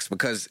Drake's ex,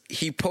 because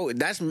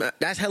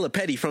that's hella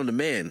petty from the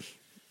man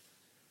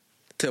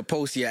to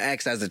post your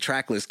ex as a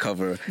tracklist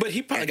cover. But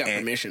he probably got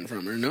permission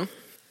from her, no?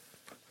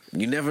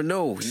 You never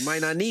know. You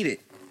might not need it.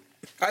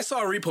 I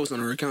saw a repost on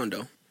her account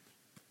though.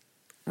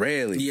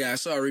 Really? Yeah, I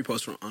saw a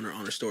repost on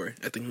her story.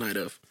 I think night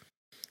of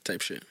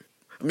type shit.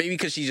 Maybe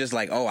because she's just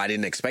like, oh, I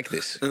didn't expect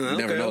this. You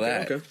never know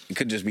that. Okay. It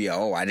could just be,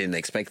 oh, I didn't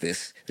expect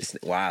this.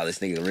 Wow, this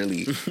nigga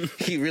really,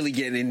 he's really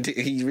getting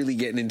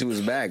into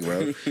his bag,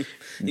 bro.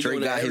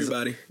 Drake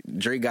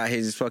got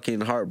his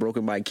fucking heart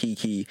broken by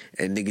Kiki,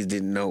 and niggas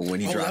didn't know when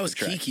he dropped that was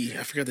the track. Kiki.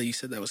 I forgot that you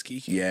said that was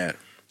Kiki. Yeah,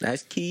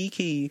 that's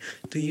Kiki.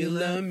 Do you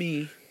love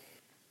me?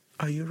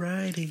 Are you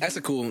riding? That's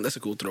a cool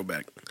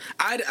throwback.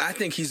 I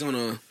think he's on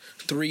a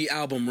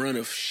 3-album run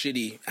of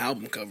shitty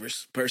album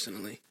covers.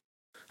 Personally,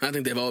 I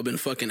think they've all been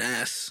fucking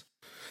ass.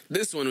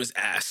 This one was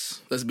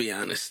ass. Let's be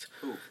honest.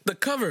 Ooh. The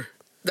cover,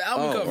 the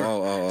album cover,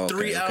 okay,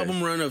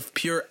 3-album run of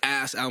pure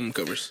ass album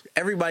covers.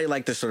 Everybody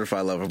liked the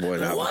Certified Lover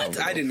Boy album. What?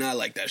 I did not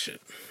like that shit.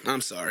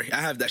 I'm sorry. I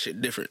have that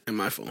shit different in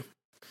my phone.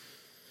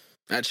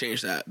 I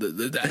changed that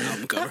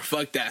album cover.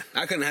 Fuck that.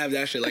 I couldn't have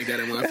that shit like that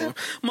in my phone.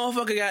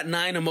 Motherfucker got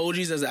 9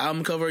 emojis as an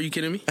album cover. Are you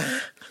kidding me?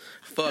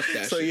 Fuck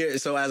that shit. Yeah,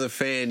 so as a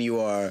fan,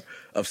 you are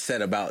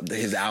upset about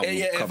his album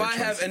cover if I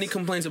have any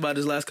complaints about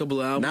his last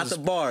couple of albums... Not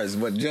the bars,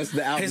 but just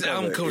the album his cover.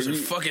 Album covers are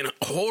fucking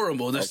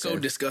horrible. They're so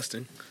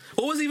disgusting.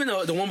 What was even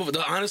the one before?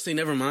 Honestly,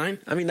 never mind.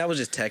 I mean, that was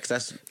just text.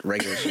 That's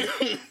regular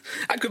shit.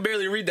 I could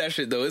barely read that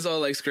shit, though. It's all,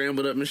 like,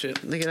 scrambled up and shit.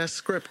 Nigga, that's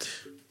script.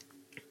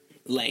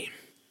 Lame.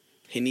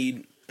 He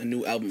need a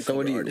new album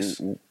cover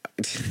artist.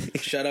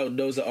 Shout out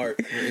Doza Art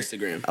on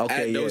Instagram.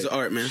 Okay, Doza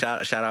Art, man.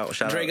 Shout out.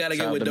 Dre gotta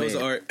get with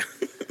Doza Art.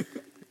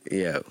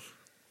 Yeah.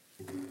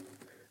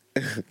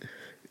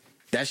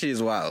 That shit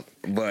is wild.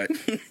 But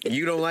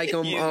you don't like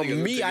him.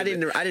 Me, I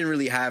didn't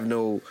really have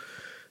no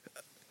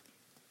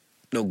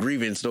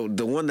grievance.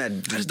 The one that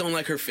I just don't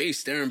like her face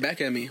staring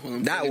back at me while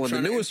I'm that one,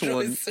 the newest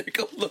one.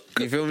 Look.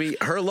 You feel me?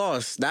 Her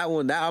loss. That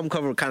one, that album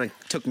cover kind of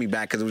took me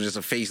back because it was just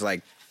a face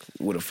like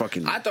with a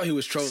fucking... I thought he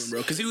was trolling,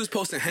 bro, because he was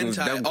posting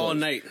hentai all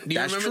night. Do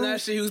you remember that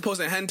shit? He was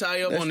posting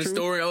hentai up on his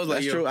story. I was like,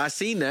 that's true. I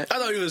seen that. I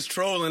thought he was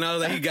trolling. I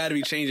was like, he got to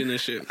be changing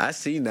this shit. I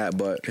seen that,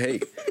 but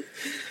hey.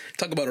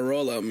 Talk about a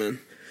rollout, man.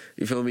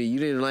 You feel me? You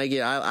didn't like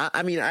it.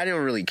 I mean, I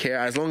don't really care.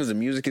 As long as the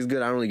music is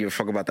good, I don't really give a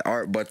fuck about the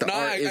art. But the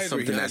art is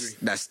something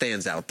that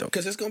stands out, though.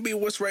 Because it's going to be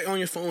what's right on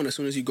your phone as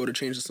soon as you go to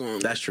change the song.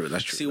 That's true.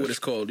 See what it's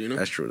called, you know?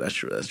 That's true.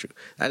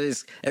 That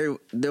is...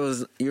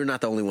 You're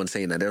not the only one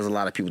saying that. There's a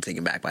lot of people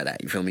taken back by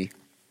that. You feel me?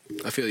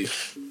 I feel you.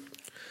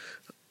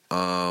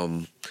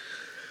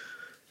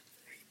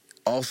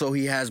 Also,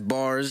 he has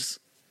bars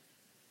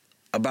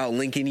about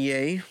Lincoln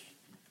Ye.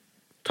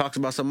 Talks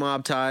about some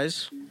mob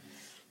ties.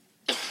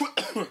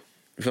 You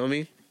feel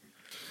me?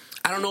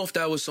 I don't know if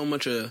that was so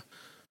much a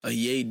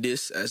Ye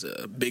diss as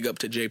a big up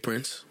to Jay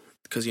Prince,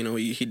 because you know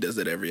he does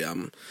that every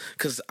album.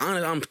 Because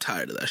I'm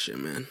tired of that shit,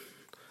 man.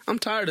 I'm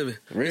tired of it.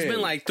 Really? It's been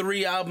like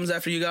 3 albums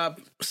after you got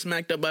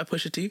smacked up by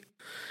Pusha T.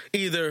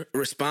 Either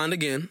respond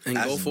again and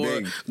go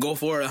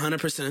for it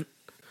 100%,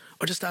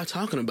 or just stop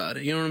talking about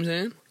it. You know what I'm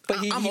saying? But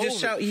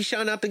he's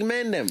shouting out the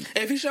man them.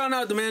 If he's shouting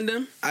out the man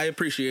them, I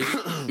appreciate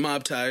it.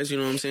 Mob ties, you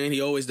know what I'm saying?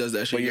 He always does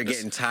that shit. But you're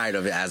getting tired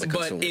of it as a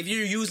consumer. But if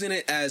you're using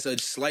it as a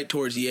slight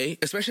towards Ye,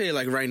 especially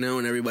like right now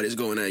when everybody's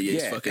going at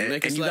Ye's fucking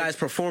neck. And you guys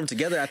perform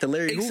together at the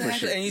Larry Hoover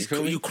shit.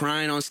 And you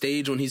crying on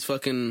stage when he's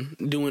fucking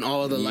doing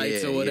all of the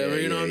lights or whatever.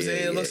 You know what I'm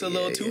saying? It looks a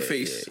little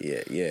two-faced.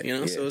 Yeah. You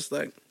know? So it's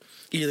like,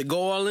 either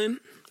go all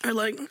in or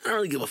like, I don't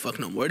really give a fuck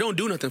no more. Don't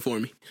do nothing for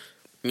me.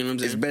 You know what I'm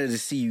saying? It's better to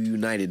see you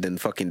united than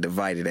fucking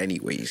divided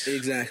anyways.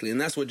 Exactly. And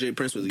that's what Jay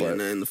Prince was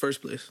getting at in the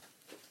first place.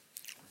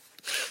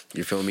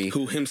 You feel me?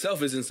 Who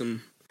himself is in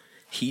some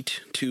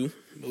heat too.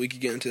 But we could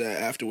get into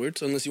that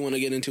afterwards, unless you want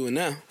to get into it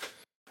now.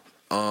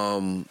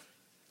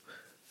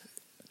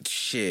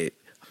 Shit.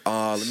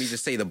 Let me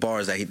just say the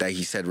bars that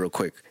he said real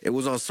quick. It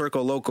was on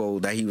Circo Loco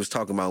that he was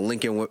talking about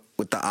Lincoln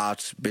with the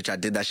ops. Bitch, I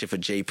did that shit for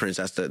Jay Prince.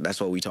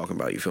 That's what we talking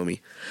about. You feel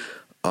me?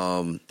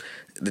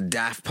 The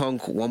Daft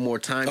Punk One More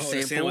Time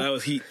sample. That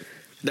was heat.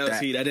 That was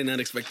heat. I did not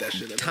expect that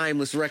shit.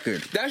 Timeless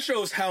record. That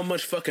shows how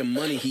much fucking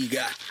money he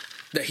got.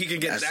 That he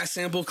could get that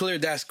sample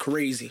cleared. That's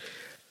crazy.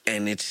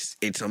 And it's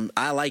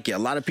I like it. A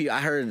lot of people,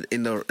 I heard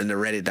in the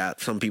Reddit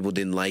that some people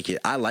didn't like it.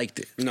 I liked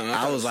it. No,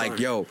 I was like,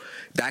 yo,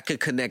 that could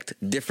connect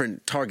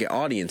different target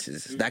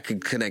audiences. Mm-hmm. That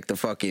could connect the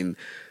fucking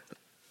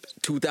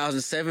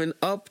 2007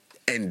 up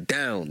and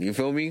down. You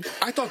feel me?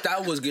 I thought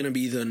that was gonna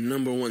be the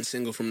 #1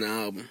 single from the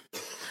album.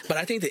 But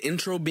I think the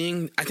intro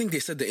I think they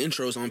said the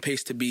intro is on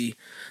pace to be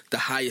the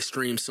highest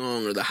stream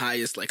song or the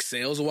highest like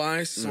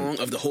sales-wise song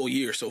of the whole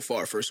year so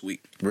far, first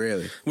week.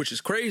 Really? Which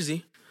is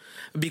crazy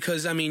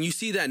because, I mean, you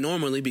see that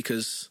normally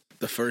because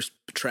the first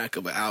track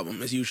of an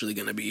album is usually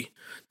going to be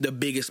the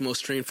biggest, most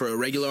streamed for a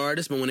regular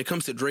artist. But when it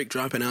comes to Drake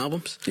dropping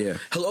albums,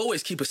 he'll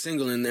always keep a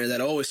single in there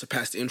that always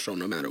surpass the intro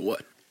no matter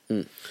what.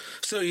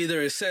 So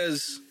either it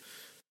says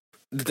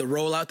the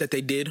rollout that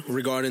they did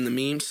regarding the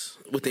memes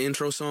with the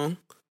intro song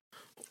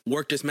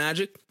worked its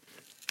magic,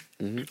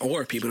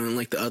 or people don't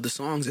like the other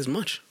songs as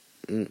much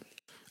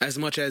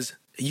as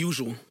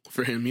usual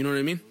for him. You know what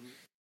I mean?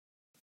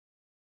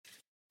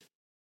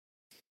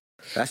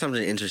 That's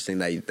something interesting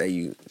that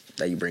you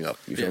bring up.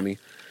 You feel me?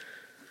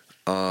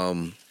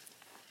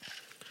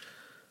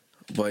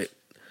 But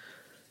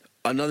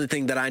another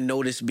thing that I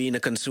noticed being a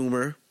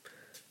consumer,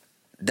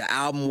 the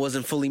album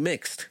wasn't fully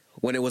mixed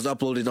when it was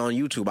uploaded on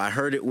YouTube. I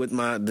heard it with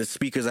the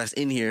speakers that's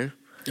in here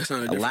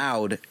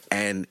loud,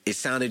 and it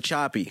sounded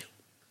choppy.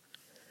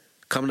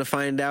 Come to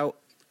find out,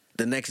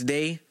 the next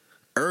day,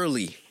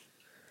 early,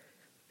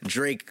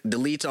 Drake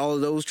deletes all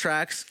of those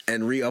tracks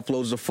and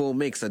re-uploads the full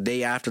mix a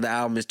day after the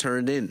album is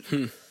turned in.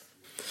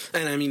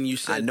 And I mean, you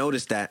said I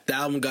noticed that the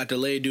album got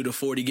delayed due to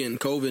 40 getting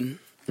COVID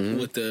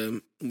with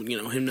the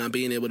him not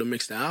being able to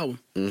mix the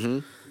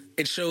album.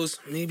 It shows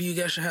maybe you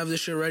guys should have this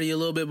shit ready a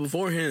little bit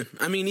beforehand.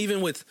 I mean,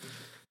 even with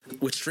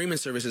streaming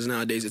services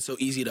nowadays, it's so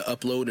easy to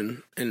upload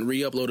and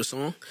re-upload a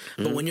song.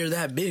 But when you're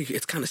that big,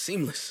 it's kind of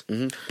seamless.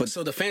 But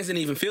so the fans didn't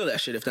even feel that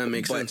shit, if that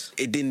makes sense.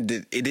 It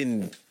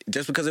didn't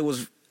just because it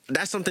was.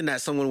 That's something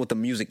that someone with a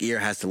music ear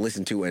has to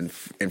listen to and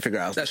figure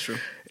out. That's true.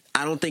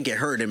 I don't think it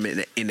hurt him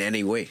in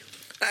any way.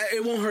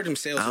 It won't hurt him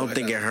sales. I don't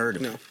think it hurt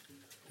him. No.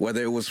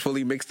 Whether it was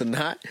fully mixed or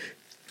not,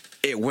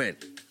 it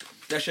went.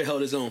 That shit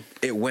held his own.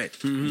 It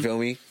went. You feel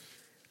me?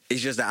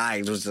 It's just that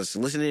I was just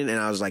listening and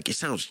I was like, it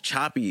sounds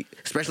choppy.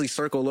 Especially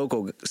Circo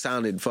Loco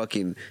sounded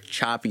fucking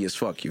choppy as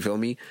fuck. You feel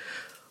me?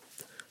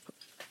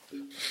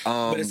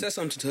 But it says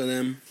something to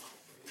them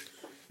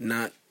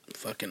not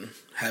fucking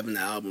having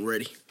the album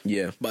ready.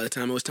 Yeah. By the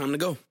time it was time to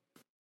go.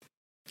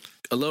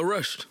 A little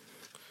rushed.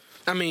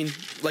 I mean,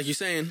 like you're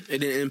saying, it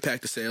didn't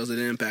impact the sales. It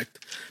didn't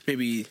impact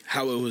maybe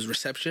how it was the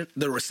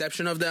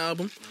reception of the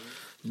album.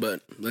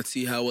 But let's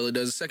see how well it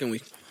does the second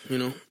week,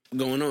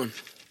 going on.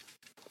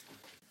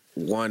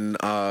 One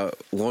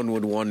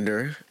would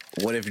wonder,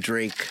 what if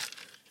Drake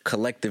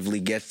collectively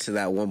gets to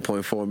that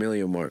 1.4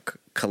 million mark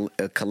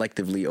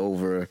collectively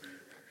over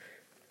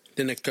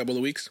the next couple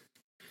of weeks?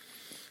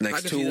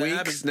 Next 2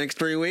 weeks? Next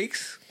 3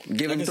 weeks?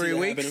 Give him 3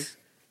 weeks?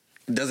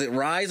 Does it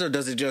rise or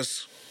does it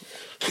just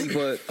keep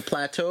a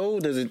plateau?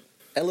 Does it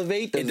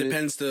elevate? It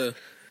depends to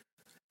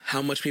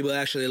how much people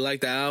actually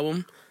like the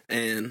album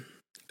and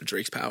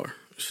Drake's power.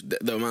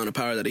 The amount of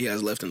power that he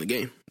has left in the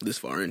game this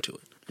far into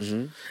it.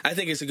 I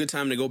think it's a good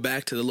time to go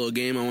back to the little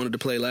game I wanted to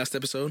play last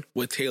episode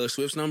with Taylor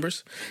Swift's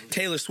numbers.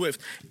 Taylor Swift,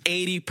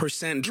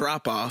 80%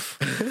 drop off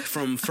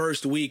from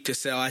first week to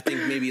sell, I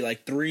think maybe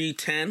like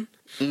 310.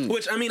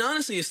 Which, I mean,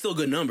 honestly, is still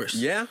good numbers.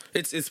 Yeah.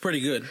 It's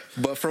pretty good.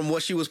 But from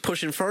what she was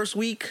pushing first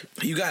week,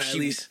 you got at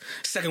least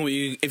second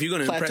week. If you're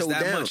going to impress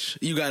that much,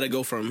 you got to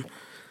go from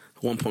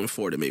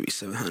 1.4 to maybe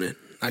 700.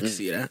 I can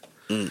see that.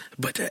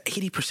 But that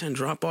 80%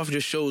 drop off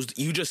just shows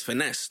you just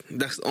finessed.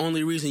 That's the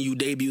only reason you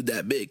debuted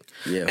that big.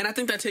 Yeah. And I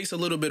think that takes a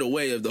little bit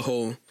away of the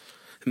whole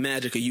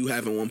magic of you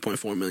having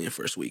 1.4 million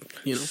first week.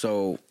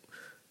 So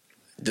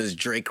does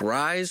Drake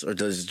rise or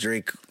does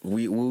Drake?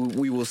 We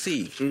will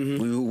see.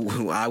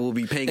 I will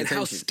be paying attention.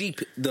 And how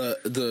steep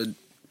the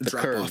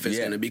drop off is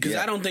going to be, because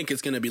I don't think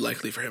it's going to be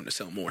likely for him to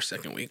sell more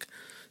second week.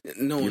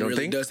 No one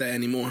really does that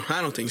anymore. I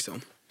don't think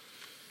so.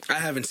 I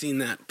haven't seen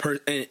that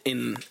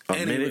in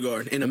any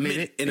regard. In a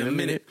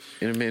minute.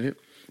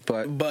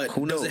 But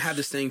who knows? Does it have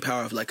the staying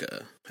power of like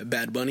a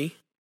Bad Bunny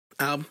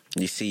album?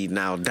 You see,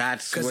 now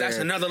that's because that's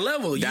another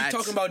level. You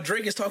talking about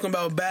Drake is talking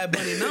about Bad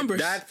Bunny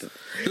numbers.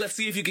 Let's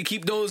see if you can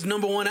keep those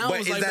number one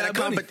albums. But is that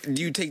Bad Bunny.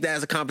 Do you take that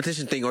as a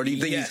competition thing, or do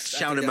you think he's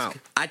shouting him out?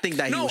 I think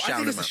that he was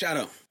shouting him out. No, I think it's a shout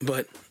out,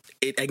 but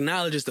it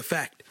acknowledges the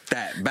fact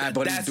that Bad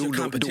Bunny's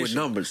doing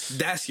numbers.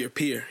 That's your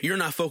peer. You're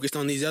not focused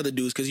on these other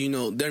dudes because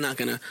they're not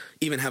gonna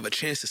even have a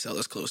chance to sell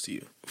as close to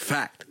you.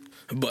 Fact.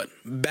 But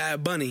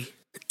Bad Bunny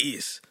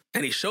is,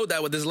 and he showed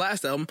that with his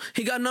last album.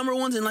 He got number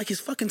ones in like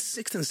his fucking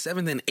 6th and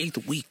 7th and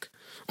 8th week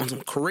on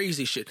some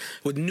crazy shit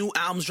with new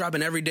albums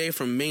dropping every day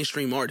from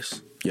mainstream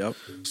artists. Yep.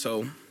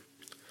 So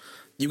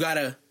you have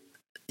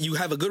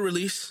a good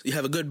release, you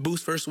have a good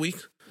boost first week.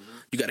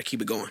 You got to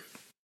keep it going.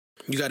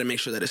 You got to make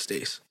sure that it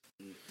stays.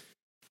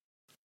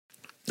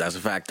 That's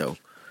a fact, though.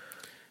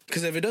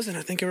 Because if it doesn't,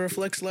 I think it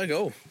reflects like,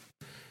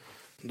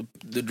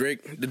 the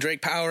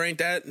Drake power ain't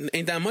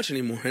that much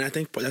anymore. And I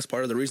think that's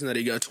part of the reason that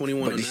he got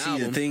 21 but on the album. But you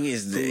see, the thing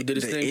is,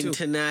 the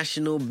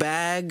international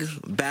bag,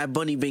 Bad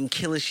Bunny been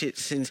killing shit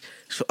since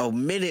a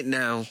minute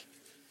now.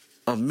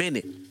 A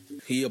minute.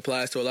 He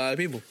applies to a lot of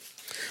people.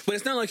 But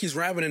it's not like he's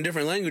rapping in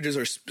different languages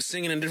or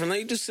singing in different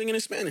languages, just singing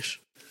in Spanish.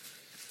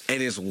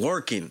 And it's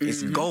working.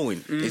 It's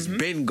going. It's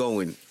been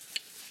going.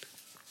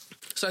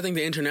 So I think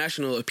the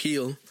international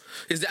appeal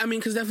is,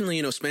 because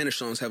definitely, Spanish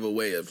songs have a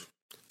way of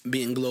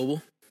being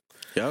global.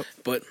 Yep.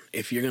 But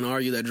if you're going to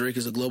argue that Drake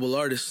is a global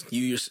artist,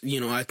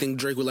 I think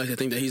Drake would like to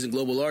think that he's a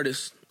global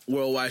artist,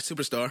 worldwide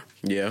superstar.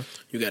 Yeah.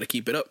 You got to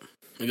keep it up.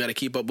 You got to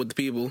keep up with the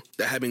people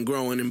that have been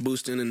growing and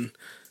boosting and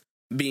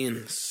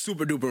being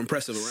super duper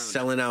impressive around.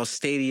 Selling out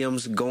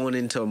stadiums, going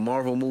into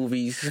Marvel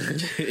movies.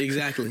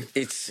 Exactly.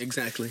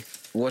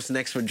 What's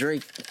next for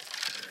Drake?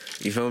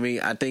 You feel me?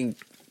 I think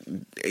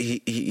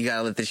he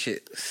gotta let this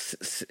shit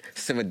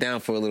simmer down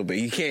for a little bit.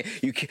 You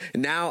can't.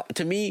 Now,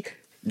 to me,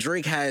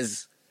 Drake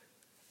has.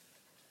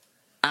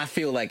 I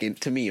feel like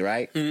it, to me,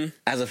 right? Mm-hmm.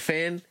 As a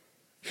fan,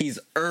 he's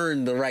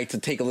earned the right to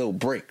take a little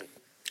break.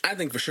 I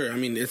think for sure. I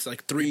mean, it's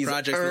like 3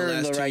 projects in the last 2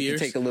 years. He's earned the right to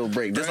take a little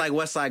break. Just like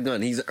West Side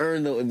Gun. He's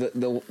earned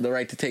the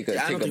right to take a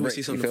break. I don't think we'll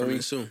see something from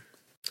him soon.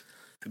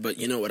 But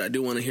you know what I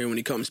do want to hear when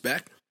he comes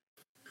back?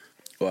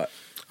 What?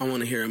 I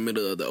want to hear a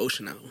Middle of the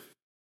Ocean album.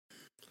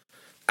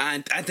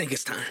 I think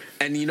it's time.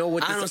 And you know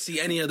what? I don't see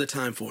any other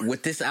time for it.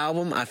 With this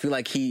album, I feel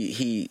like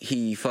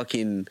he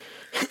fucking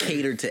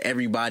catered to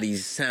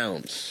everybody's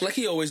sounds. Like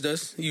he always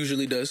does.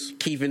 Usually does.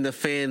 Keeping the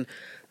fan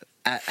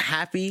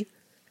happy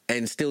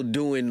and still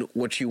doing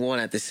what you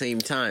want at the same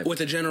time. With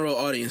a general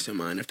audience in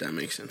mind, if that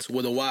makes sense.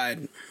 With a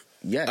wide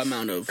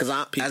amount of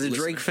people. Because as a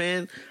Drake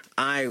fan,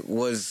 I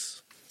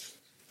was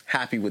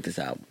happy with this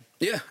album.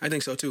 Yeah, I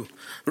think so too.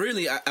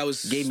 Really, I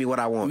was... Gave me what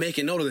I want.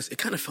 Making note of this. It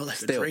kind of felt like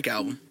a Drake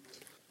album.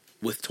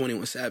 With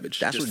 21 Savage,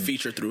 that's just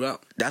featured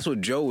throughout. That's what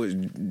Joe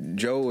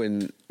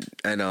and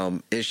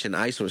Ish and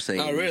Ice were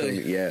saying. Oh,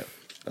 really? Yeah.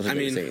 That's what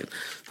they were saying.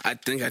 I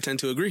think I tend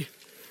to agree.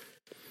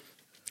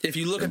 If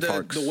you look at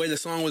the way the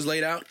song was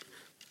laid out,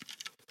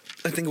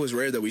 I think it was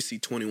rare that we see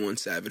 21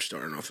 Savage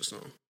starting off a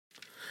song.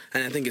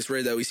 And I think it's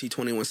rare that we see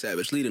 21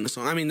 Savage leading the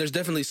song. I mean, there's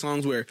definitely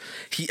songs where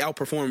he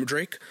outperformed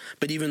Drake,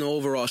 but even the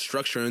overall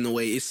structure and the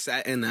way it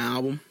sat in the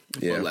album,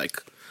 but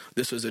like...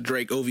 This was a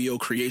Drake OVO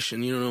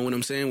creation, you know what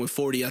I'm saying? With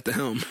 40 at the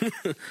helm.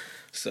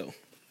 So.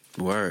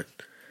 Word.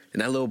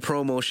 And that little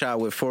promo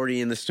shot with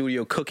 40 in the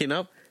studio cooking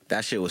up,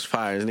 that shit was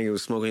fire. This nigga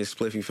was smoking his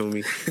spliff, you feel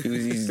me?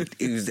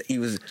 He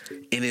was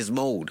in his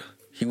mode.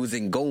 He was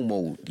in go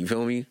mode, you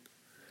feel me?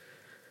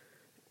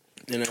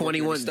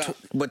 21,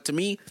 but to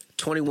me,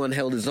 21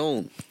 held his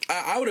own.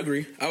 I would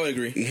agree.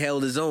 He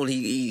held his own.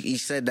 He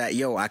said that,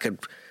 I could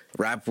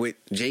rap with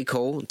J.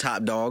 Cole,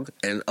 Top Dog,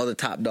 and other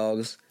top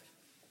dogs,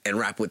 and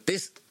rap with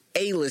this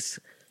A-list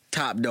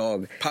top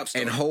dog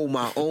and hold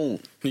my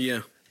own.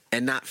 Yeah.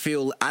 And not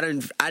feel I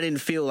didn't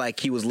feel like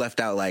he was left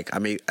out like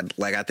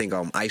I think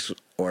Ice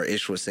or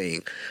Ish was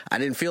saying. I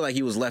didn't feel like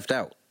he was left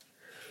out.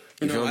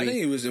 I think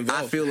he was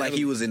involved. I feel like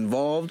he was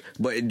involved,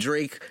 but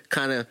Drake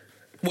kind of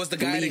was the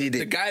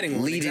guiding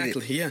one.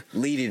 Exactly. Yeah.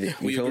 Leaded it.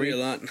 Yeah, we agree a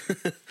lot.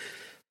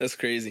 That's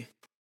crazy.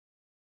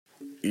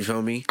 You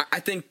feel me? I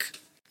think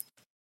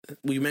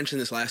we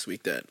mentioned this last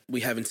week that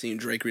we haven't seen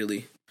Drake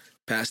really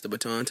pass the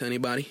baton to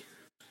anybody.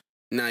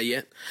 Not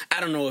yet. I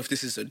don't know if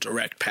this is a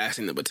direct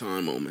passing the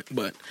baton moment,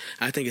 but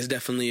I think it's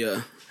definitely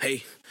a,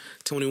 hey,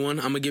 21,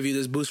 I'm going to give you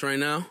this boost right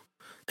now,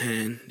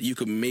 and you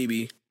could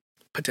maybe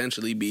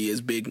potentially be as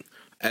big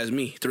as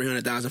me.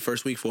 300,000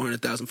 first week,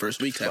 400,000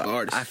 first week type of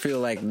artist. I feel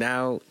like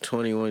now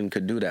 21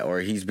 could do that, or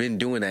he's been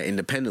doing that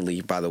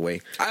independently, by the way.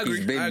 I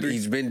agree.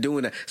 He's been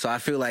doing that. So I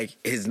feel like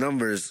his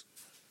numbers...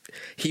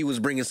 He was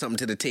bringing something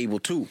to the table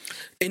too.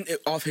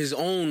 Off his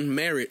own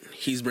merit,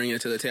 he's bringing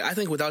it to the table. I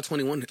think without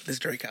 21, this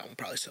Drake album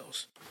probably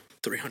sells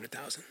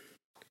 300,000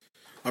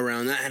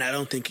 around that, and I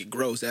don't think it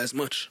grows as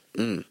much.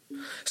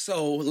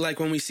 So,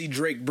 like when we see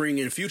Drake bring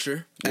in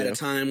Future at a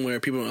time where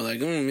people are like,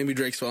 maybe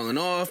Drake's falling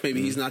off,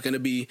 maybe he's not going to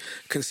be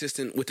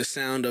consistent with the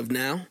sound of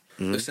now,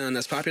 the sound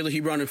that's popular. He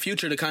brought in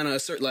Future to kind of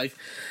assert like,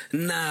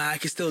 nah, I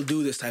can still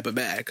do this type of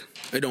bag.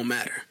 It don't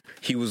matter.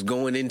 He was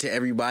going into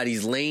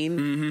everybody's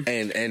lane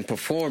and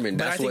performing.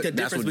 But I think the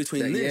difference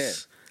between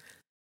this,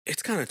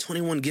 it's kind of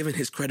 21 giving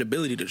his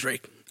credibility to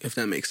Drake, if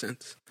that makes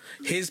sense.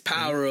 His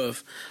power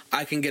of,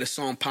 I can get a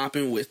song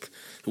popping with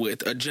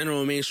a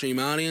general mainstream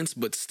audience,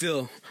 but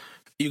still,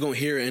 you're going to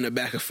hear it in the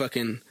back of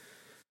fucking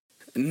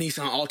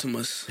Nissan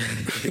Altimas.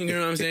 You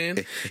know what I'm saying?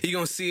 You're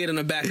going to see it in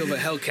the back of a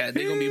Hellcat.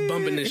 They're going to be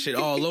bumping this shit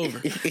all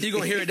over. You're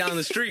going to hear it down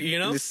the street, you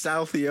know? The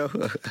South, yo.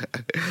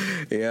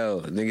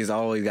 Yo, niggas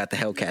always got the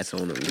Hellcats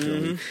on them. You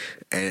know?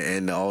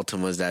 And the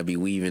Altimas that be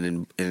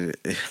weaving. And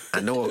I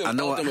know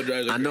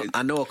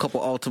a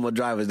couple Altima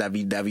drivers that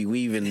be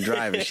weaving and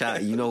driving.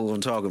 You know who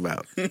I'm talking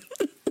about.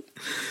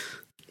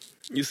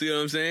 You see what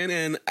I'm saying?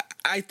 And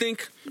I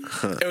think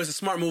it was a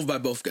smart move by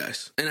both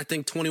guys. And I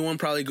think 21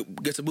 probably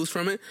gets a boost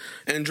from it.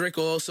 And Drake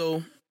will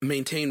also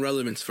maintain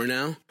relevance for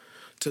now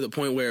to the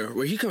point where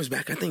he comes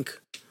back. I think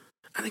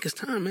it's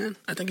time, man.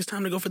 I think it's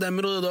time to go for that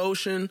Middle of the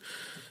Ocean,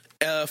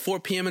 4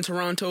 p.m. in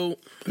Toronto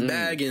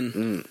bag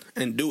and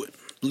do it.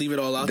 Leave it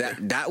all out there.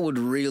 That would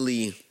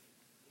really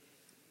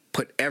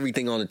put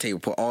everything on the table,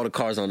 put all the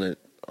cards on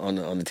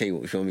the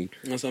table. You feel me?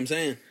 That's what I'm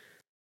saying.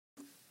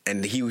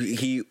 And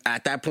he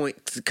at that point,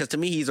 because to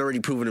me, he's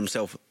already proven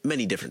himself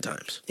many different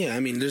times. Yeah,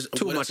 I mean, there's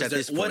too much at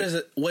this point.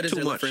 What is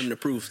there for him to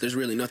prove? There's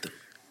really nothing.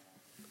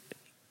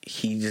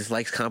 He just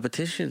likes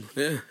competition.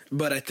 Yeah,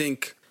 but I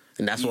think,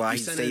 and that's why he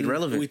stayed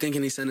relevant. We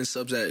thinking he's sending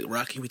subs at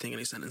Rocky. We thinking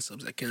he's sending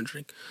subs at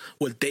Kendrick.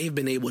 What they've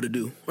been able to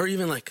do, or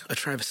even like a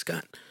Travis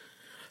Scott,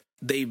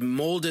 they've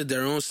molded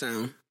their own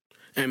sound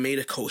and made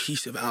a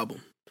cohesive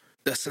album.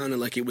 that sounded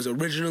like it was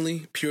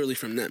originally purely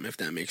from them, if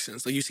that makes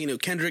sense. Like you seen it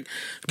with Kendrick,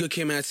 Good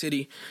Kid, Mad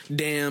City,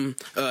 Damn,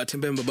 To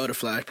Pimp a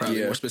Butterfly,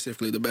 probably more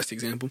specifically the best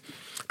example.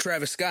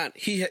 Travis Scott,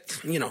 he had,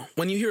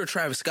 when you hear a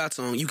Travis Scott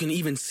song, you can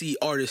even see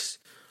artists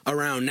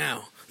around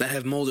now that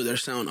have molded their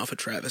sound off of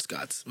Travis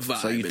Scott's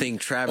vibe. So you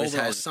think Travis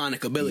has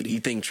sonic ability? You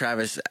think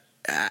Travis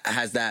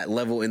has that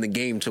level in the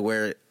game to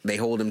where they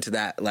hold him to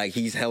that, like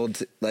he's held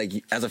to, like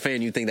as a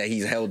fan you think that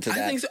he's held to that?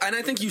 I think so, and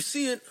I think you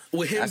see it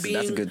with him being.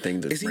 That's a good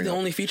thing. Is he the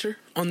only feature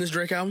on this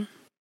Drake album?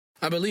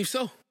 I believe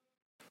so.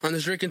 On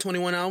this Drake and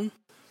 21 album.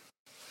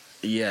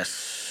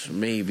 Yes,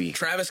 maybe.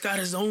 Travis Scott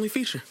is the only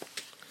feature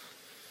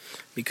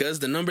because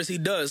the numbers he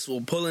does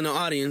will pull in an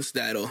audience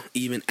that'll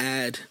even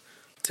add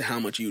to how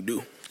much you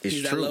do.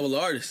 He's that level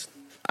of artist.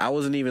 I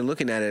wasn't even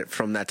looking at it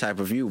from that type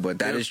of view, but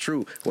that is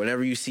true.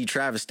 Whenever you see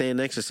Travis stand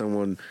next to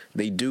someone,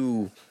 they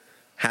do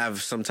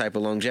have some type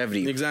of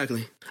longevity.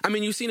 Exactly. I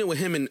mean, you've seen it with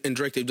him and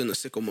Drake. They've done the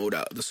Sicko Mode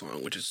out of the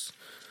song, which is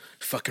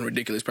fucking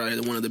ridiculous. Probably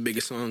one of the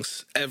biggest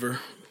songs ever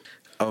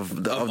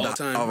of all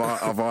time.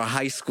 Of our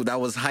high school. That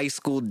was high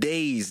school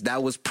days.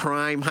 That was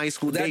prime high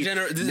school days.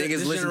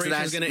 Niggas listen to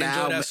that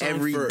album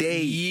every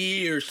day.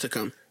 Years to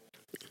come.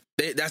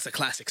 That's a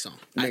classic song.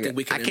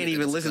 Nigga, I can't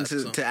even listen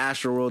to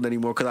Astro World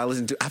anymore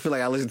because I feel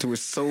like I listen to it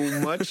so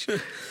much.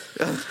 And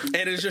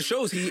it just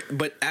shows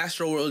but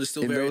Astro World is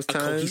still very a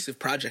cohesive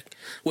project,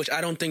 which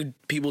I don't think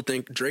people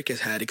think Drake has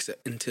had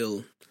except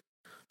until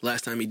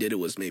last time he did it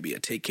was maybe a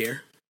Take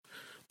Care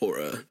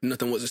or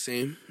Nothing Was the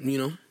Same,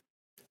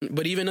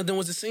 But even Nothing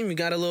Was the Same, you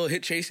got a little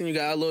hit chasing, you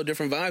got a little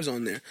different vibes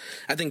on there.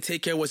 I think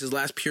Take Care was his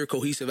last pure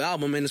cohesive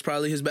album, and it's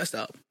probably his best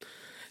album.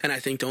 And I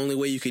think the only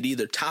way you could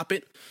either top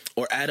it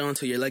or add on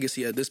to your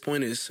legacy at this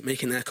point is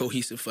making that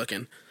cohesive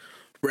fucking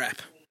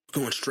rap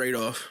going straight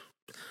off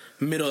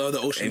middle of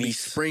the ocean. And he's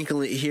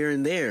sprinkling it here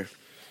and there.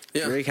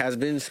 Yeah. Drake has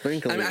been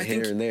sprinkling it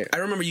here and there. I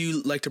remember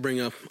you like to bring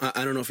up,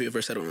 I don't know if you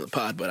ever said it on the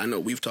pod, but I know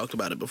we've talked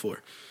about it before.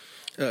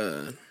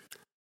 A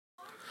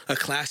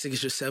classic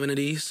is just 7 of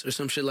these or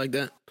some shit like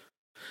that.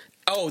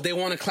 Oh, they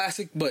want a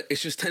classic, but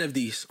it's just 10 of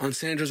these on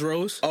Sandra's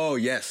Rose. Oh,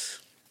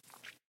 yes.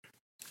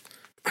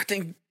 I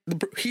think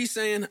he's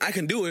saying, I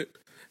can do it,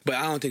 but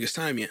I don't think it's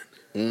time yet.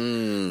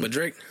 But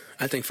Drake,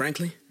 I think,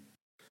 frankly,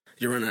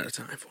 you're running out of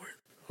time for it.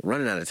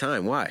 Running out of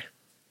time? Why?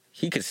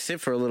 He could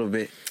sit for a little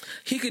bit.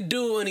 He could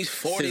do it when he's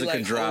 40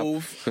 like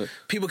Hove.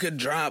 People could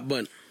drop,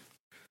 but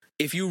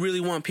if you really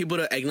want people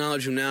to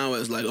acknowledge you now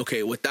as like,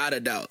 okay, without a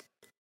doubt,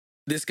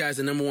 this guy's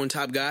the number one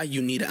top guy,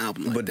 you need an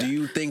album like that. But do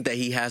you think that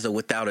he has a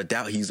without a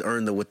doubt? He's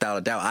earned the without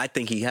a doubt. I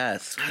think he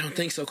has. I don't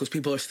think so, because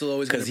people are still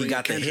always going to bring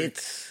up Kendrick. Because he got the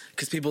hits.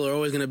 Because people are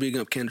always going to bring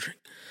up Kendrick.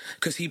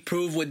 Because he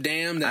proved with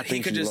Damn that he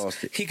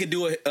could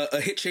do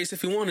a hit chase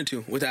if he wanted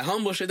to. With that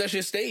Humble shit, that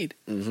shit stayed.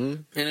 Mm-hmm.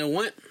 And it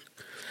went.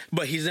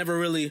 But he's never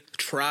really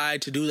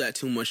tried to do that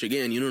too much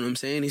again. You know what I'm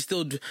saying? He's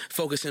still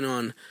focusing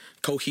on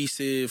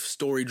cohesive,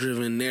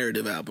 story-driven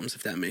narrative albums,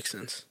 if that makes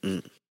sense.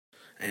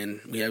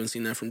 And we haven't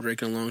seen that from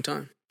Drake in a long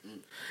time.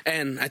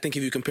 And I think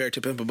if you compare it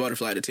to Pimp a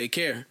Butterfly to Take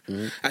Care,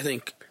 I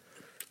think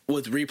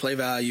with replay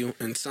value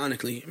and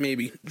sonically,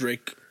 maybe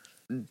Drake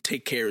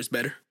Take Care is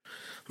better.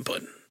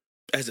 But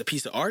as a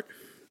piece of art,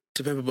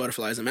 To Pimp a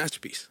Butterfly is a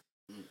masterpiece.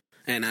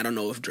 And I don't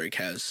know if Drake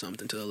has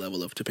something to the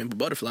level of To Pimp a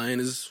Butterfly in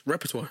his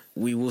repertoire.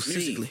 We will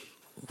see.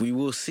 We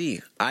will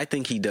see. I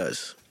think he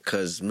does.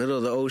 Because Middle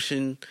of the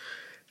Ocean,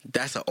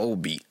 that's an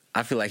old beat.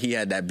 I feel like he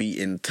had that beat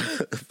in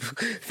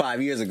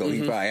 5 years ago. He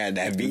probably had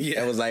that beat.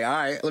 Yeah. I was like, all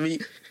right, let me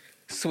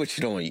switch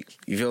it on you.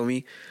 You feel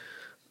me?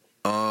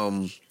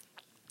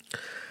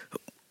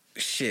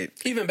 Shit.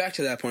 Even back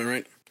to that point,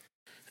 right?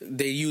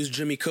 They used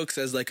Jimmy Cooks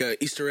as like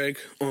a Easter egg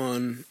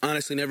on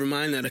Honestly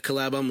Nevermind that a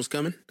collab album was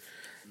coming.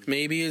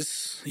 Maybe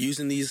it's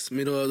using these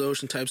Middle of the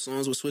Ocean type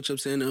songs with switch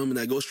ups in them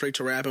that go straight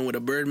to rapping with a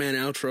Birdman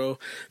outro.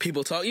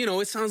 People talk,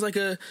 it sounds like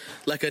a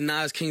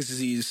Nas King's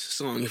Disease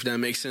song, if that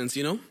makes sense,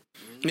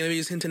 Maybe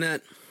he's hinting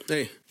at,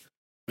 hey,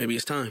 maybe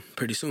it's time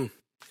pretty soon.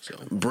 So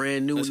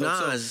brand new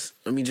Nas.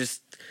 Let me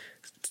just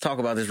talk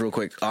about this real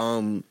quick.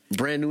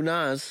 Brand new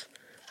Nas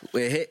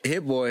with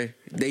Hitboy.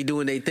 They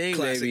doing their thing,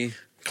 Classic. baby.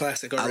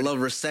 Classic already. I love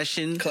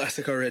Recession.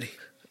 Classic already.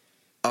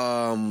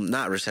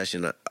 Not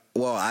Recession.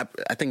 Well,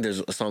 I think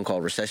there's a song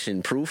called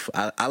Recession Proof.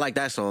 I like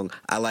that song.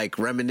 I like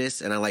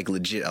Reminisce and I like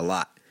Legit a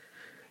lot.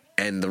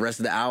 And the rest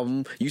of the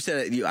album, you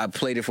said I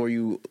played it for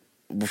you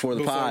before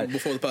the pod,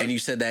 and you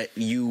said that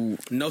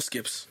no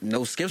skips for you.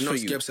 No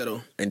skips at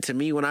all. And to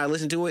me, when I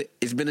listened to it,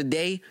 it's been a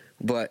day,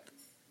 but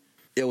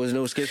it was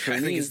no skips for me. I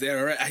think it's there,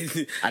 all right.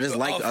 I just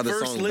like the other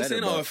songs better. First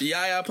listen of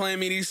Yaya playing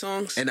me these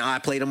songs, and I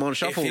played them on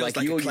shuffle. It feels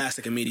like a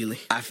classic immediately.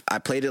 I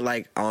played it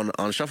like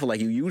on shuffle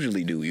like you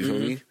usually do. You feel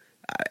me?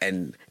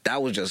 And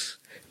that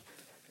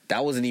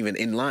wasn't even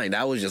in line.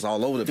 That was just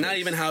all over the place. Not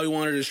even how he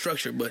wanted it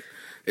structured, but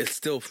it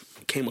still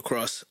came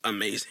across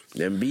amazing.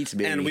 Them beats,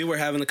 baby. And we were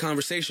having a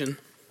conversation.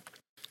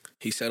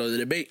 He settled the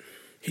debate.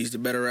 He's the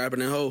better rapper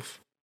than Hove.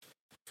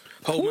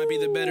 Hove might be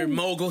the better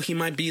mogul. He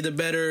might be the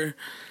better,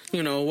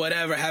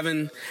 whatever,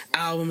 having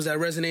albums that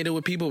resonated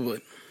with people.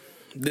 But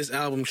this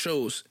album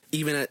shows,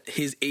 even at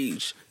his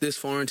age, this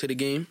far into the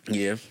game,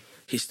 Yeah.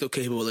 he's still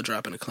capable of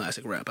dropping a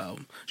classic rap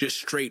album, just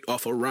straight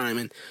off of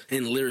rhyme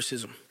and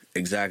lyricism.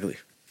 Exactly.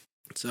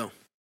 So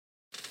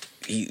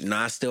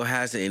Nas still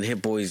has it, and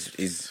Hitboy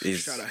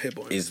is shout out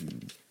Hitboy. is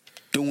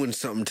doing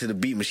something to the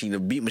beat machine. The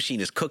beat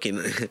machine is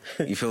cooking.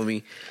 You feel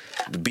me?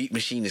 The beat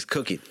machine is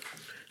cooking.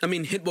 I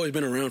mean, Hitboy's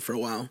been around for a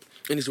while,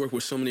 and he's worked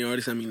with so many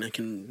artists. I mean,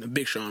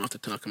 Big Sean off the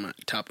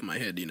top of my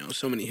head, you know,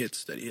 so many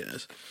hits that he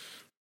has.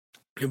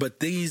 But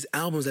these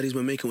albums that he's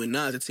been making with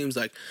Nas, it seems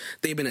like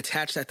they've been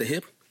attached at the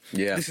hip.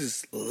 Yeah. This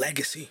is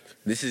legacy.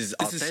 This is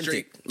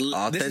authentic.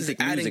 This is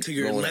adding music to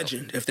your going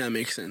legend, out. if that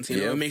makes sense. You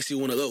know, Yeah. it makes you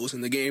one of those,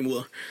 and the game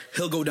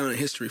he'll go down in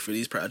history for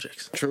these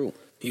projects. True.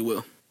 He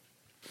will.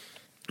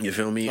 You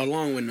feel me?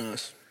 Along with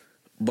Nas.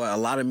 But a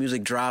lot of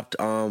music dropped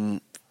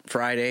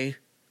Friday.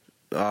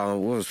 What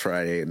was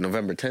Friday?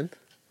 November 10th?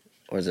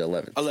 Or is it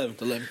 11th?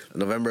 11th.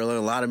 November 11th.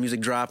 A lot of music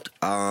dropped.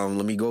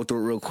 Let me go through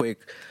it real quick.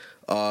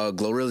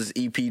 Glorilla's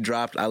EP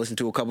dropped. I listened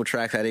to a couple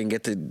tracks. I didn't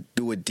get to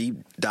do a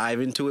deep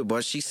dive into it,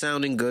 but she's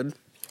sounding good.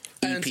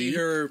 I didn't see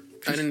her.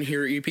 I didn't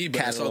hear her EP,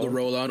 but I saw the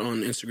rollout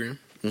on Instagram.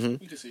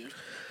 Mm-hmm. You can see it.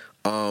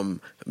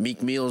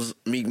 Meek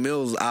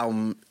Mill's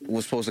album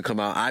was supposed to come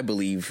out, I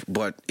believe,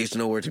 but it's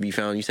nowhere to be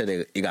found. You said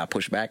it got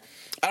pushed back.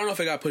 I don't know if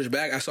it got pushed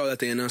back. I saw that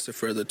they announced it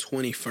for the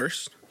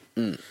 21st,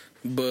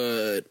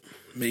 but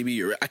maybe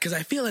you're right. Because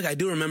I feel like I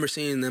do remember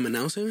seeing them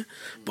announcing it,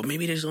 but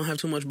maybe they just don't have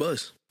too much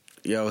buzz.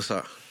 Yo, what's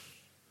up?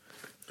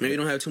 Maybe they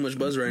don't have too much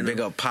buzz right now. Big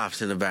up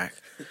Pops in the back.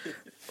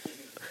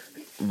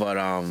 But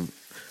I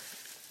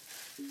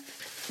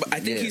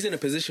think he's in a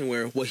position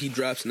where what he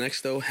drops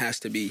next, though, has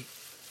to be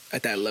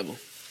at that level.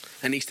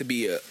 It needs to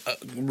be a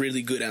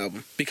really good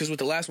album. Because with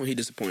the last one, he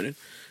disappointed.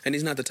 And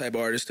he's not the type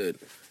of artist to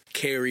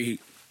carry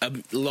a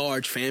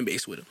large fan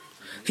base with him.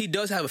 He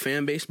does have a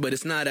fan base, but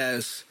it's not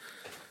as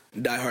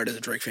diehard as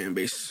a Drake fan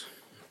base.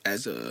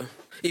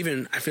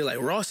 Even, I feel like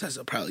Ross has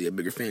probably a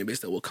bigger fan base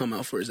that will come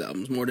out for his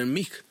albums more than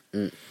Meek.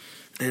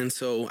 And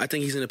so I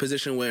think he's in a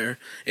position where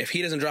if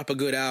he doesn't drop a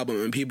good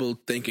album and people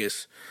think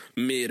it's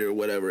mid or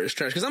whatever, it's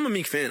trash. Because I'm a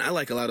Meek fan. I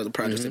like a lot of the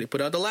projects that he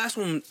put out. The last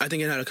one, I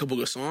think it had a couple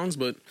good songs,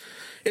 but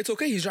it's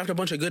okay. He's dropped a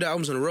bunch of good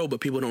albums in a row,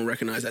 but people don't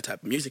recognize that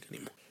type of music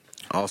anymore.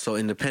 Also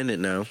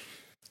independent now.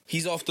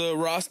 He's off the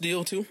Ross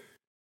deal, too?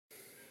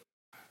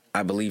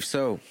 I believe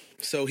so.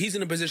 So he's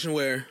in a position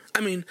where,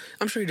 I mean,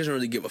 I'm sure he doesn't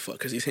really give a fuck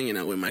because he's hanging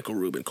out with Michael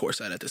Rubin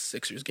courtside at the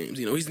Sixers games.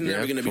 You know, he's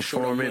never going to be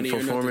short on money or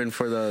performing nothing.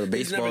 for the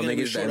baseball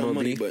niggas, the MLB,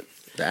 money, but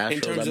the Astros,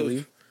 in terms I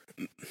believe.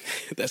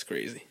 That's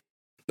crazy.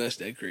 That's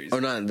that crazy.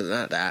 Or not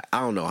that. I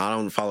don't know. I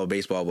don't follow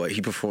baseball, but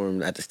he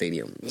performed at the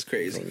stadium. That's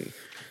crazy.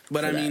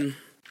 But I mean,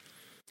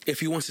 if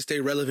he wants to stay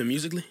relevant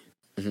musically,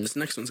 this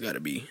next one's got to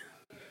be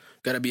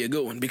a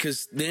good one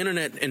because the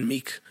internet and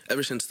Meek,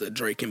 ever since the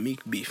Drake and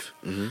Meek beef,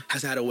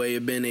 has had a way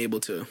of being able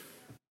to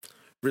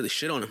really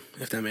shit on him,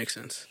 if that makes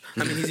sense.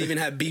 I mean, he's even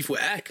had beef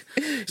with Ak,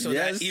 so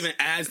that even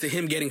adds to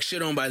him getting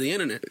shit on by the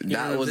internet.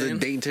 That was a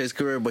ding to his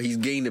career, but he's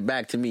gained it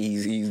back to me.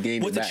 He's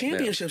gained with it back. The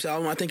Championships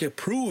album, I think it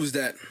proves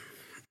that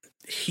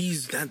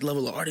he's that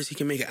level of artist. He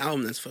can make an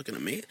album that's fucking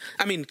amazing.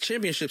 I mean,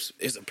 Championships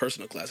is a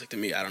personal classic to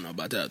me. I don't know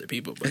about the other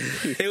people, but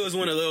it was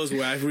one of those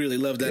where I really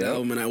loved that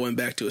album and I went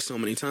back to it so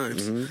many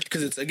times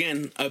because it's,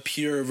 again, a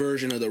pure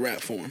version of the rap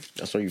form.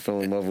 That's why you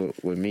fell in love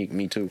with Meek.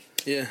 Me too.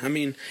 Yeah, I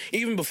mean,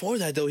 even before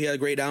that, though, he had a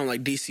great album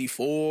like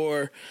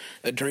DC4,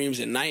 Dreams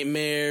and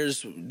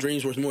Nightmares,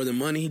 Dreams Worth More Than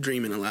Money,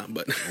 dreaming a lot,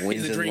 but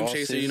he's a dream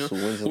chaser, you know.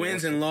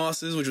 Wins and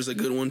Losses, which was a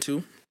good one,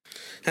 too.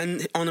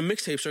 And on the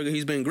mixtape circuit,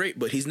 he's been great,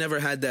 but he's never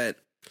had that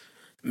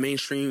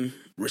mainstream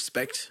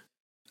respect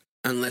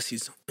unless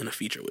he's in a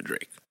feature with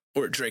Drake.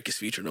 Or Drake is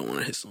featured on one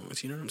of his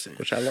songs, you know what I'm saying?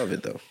 Which I love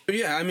it, though. But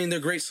yeah, I mean, they're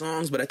great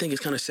songs, but I think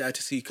it's kind of sad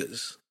to see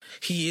because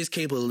he is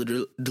capable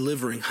of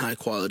delivering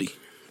high-quality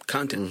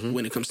content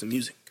when it comes to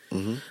music.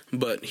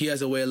 But he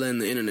has a way of letting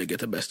the internet get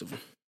the best of him.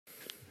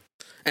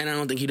 And I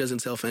don't think he does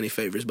himself any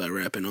favors by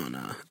rapping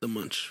on the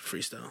Munch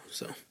freestyle.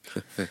 So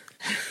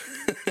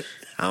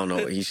I don't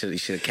know. He should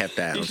have kept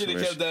that. He should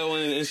have kept that one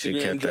in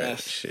Instagram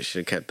drafts. Should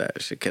have kept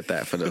that. Should have kept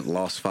that for the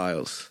lost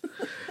files.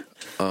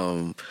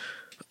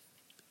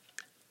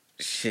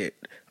 Shit.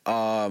 You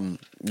want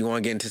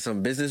to get into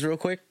some business real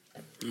quick?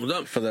 What's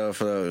up? For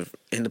the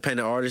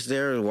independent artists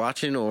there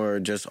watching, or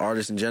just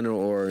artists in general,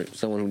 or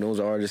someone who knows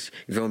the artist.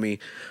 You feel me?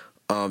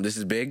 This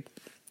is big.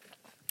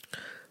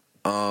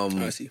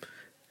 I see.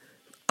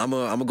 I'm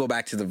gonna go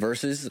back to the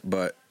verses,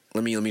 but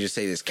let me just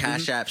say this: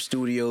 Cash App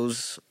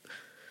Studios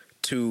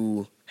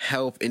to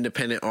help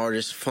independent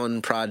artists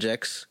fund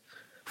projects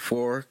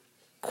for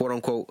quote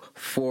unquote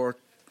for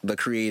the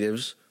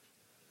creatives.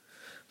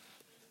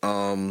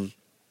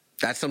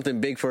 That's something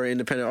big for an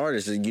independent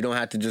artist. You don't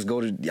have to just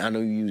go to. I know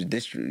you use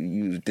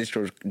DistroKid.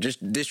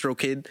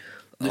 DistroKid,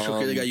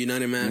 they got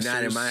United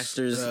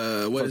Masters.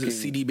 What is it?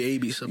 CD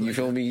Baby, something. You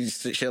feel me?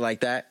 Shit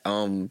like that.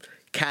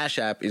 Cash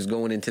App is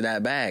going into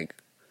that bag.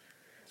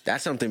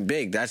 That's something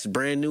big. That's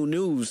brand new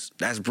news.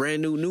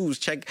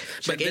 Check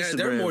But Instagram.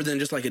 they're more than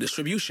just like a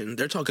distribution.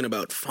 They're talking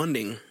about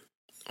funding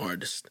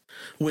artist.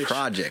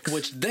 Projects.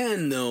 Which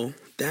then, though,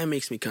 that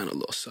makes me kind of a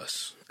little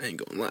sus. I ain't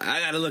gonna lie.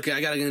 I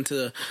gotta get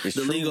into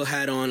the legal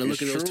hat on and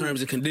look at those terms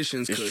and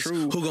conditions, because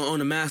who gonna own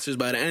the masters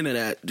by the end of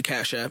that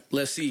Cash App?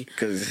 Let's see.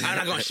 Because I'm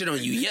not gonna shit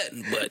on you yet,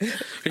 but you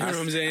know what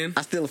I'm saying.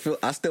 I still feel.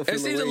 It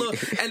seems a little.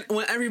 And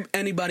when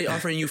anybody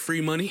offering you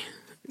free money.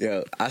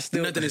 Yeah,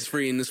 nothing is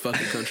free in this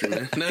fucking country,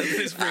 man.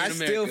 Nothing is free in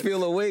America. I still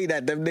feel a way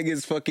that them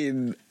niggas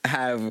fucking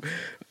have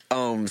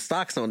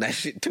stocks on that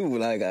shit too,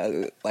 like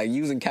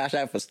using Cash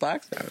App for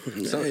stocks.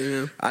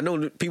 So, I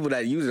know people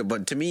that use it,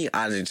 but to me,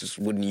 I just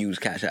wouldn't use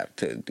Cash App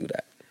to do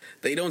that.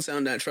 They don't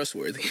sound that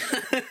trustworthy.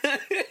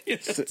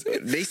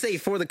 They say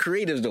for the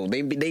creators though.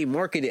 They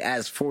market it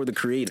as for the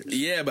creators.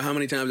 Yeah, but how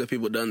many times have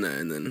people done that,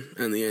 and then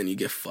in the end you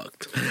get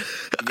fucked,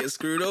 you get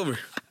screwed over.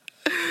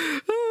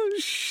 Oh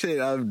shit,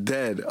 I'm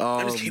dead.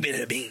 I'm just keeping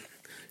it a bean.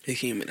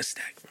 Just keeping it a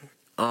stack,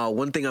 bro.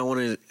 One thing I want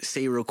to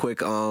say real quick.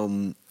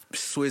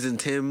 Swizz and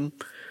Tim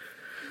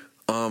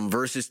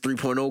versus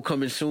 3.0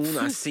 coming soon.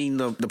 I seen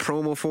the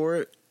promo for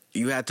it.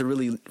 You have to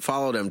really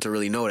follow them to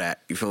really know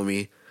that. You feel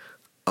me?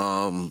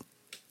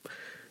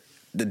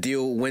 The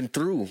deal went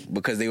through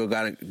because they were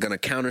gonna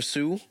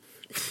countersue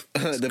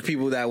the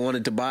people that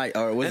wanted to buy.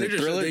 Or was it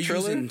Thriller? They're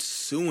using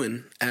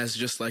suing as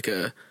just like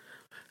a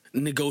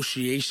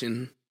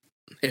negotiation,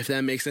 if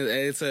that makes sense.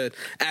 It's an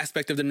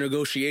aspect of the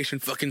negotiation,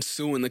 fucking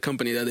suing the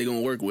company that they're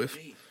gonna work with.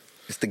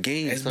 It's the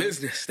game. It's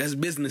business. That's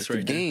business,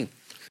 right there. Game.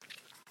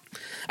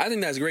 I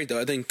think that's great,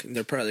 though. I think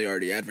they're probably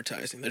already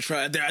advertising. I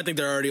think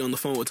they're already on the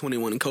phone with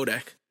 21 and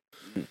Kodak.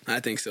 I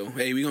think so.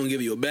 Hey, we're gonna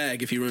give you a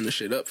bag if you run the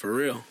shit up for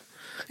real.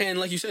 And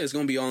like you said, it's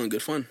gonna be all in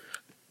good fun.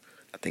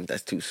 I think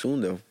that's too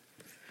soon, though.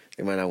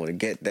 They might not want to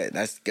get that.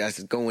 That's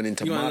going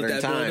into modern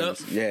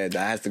times. Yeah, that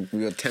has to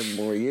be 10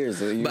 more years.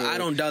 So, but I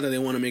don't doubt that they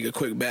want to make a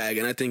quick bag,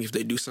 and I think if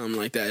they do something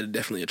like that, it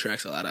definitely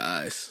attracts a lot of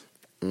eyes.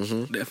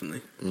 Mm-hmm.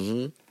 Definitely.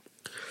 Mm-hmm.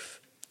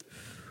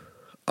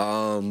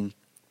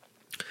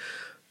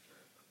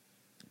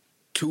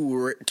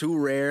 Too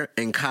Rare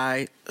and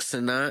Kai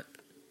Cenat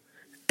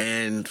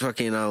and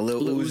fucking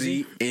Lil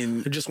Uzi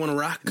in Just Wanna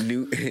Rock in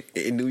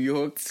New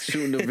York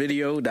shooting the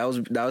video. That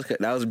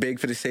was big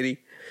for the city.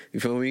 You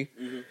feel me?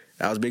 Mm-hmm.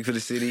 That was big for the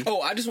city.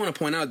 Oh, I just want to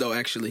point out though,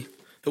 actually,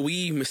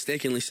 we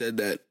mistakenly said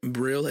that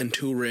Brill and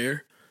Too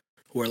Rare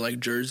were like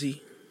drill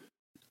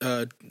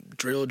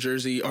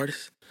Jersey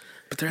artists.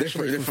 But they're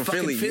from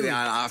Philly.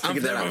 Yeah, I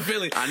figured that out. From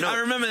Philly. I know. I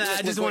remember that.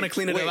 I just want to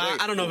clean it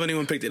up. I don't know if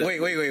anyone picked it up.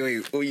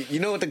 Wait. You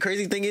know what the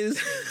crazy thing is?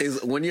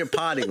 Is when you're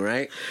potting,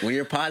 right? When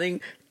you're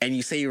potting and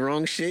you say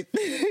wrong shit.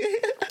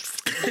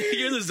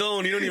 You're in the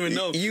zone. You don't even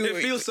know. It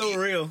feels so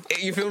real.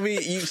 You feel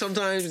me?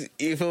 Sometimes,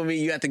 you feel me?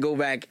 You have to go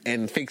back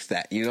and fix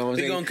that. You know what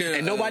I'm saying?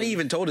 And nobody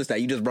even told us that.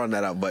 You just brought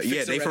that up. But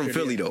yeah, they from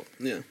Philly, though.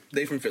 Yeah,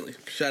 they from Philly.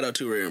 Shout out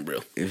to Ray and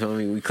Brill. You feel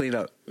me? We cleaned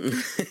up.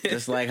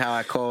 Just like how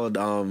I called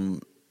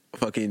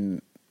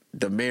fucking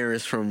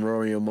Damaris from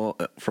Rory and Mall,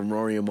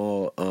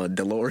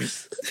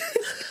 Dolores.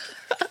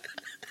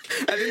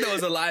 I think that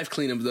was a live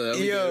cleanup though.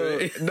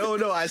 Yo,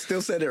 no, I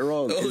still said it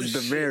wrong. It's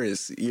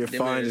Damaris. You're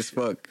fine as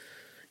fuck.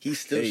 He's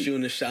still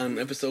shooting a shot in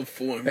episode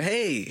 4.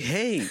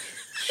 Hey,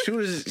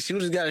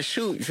 shooters gotta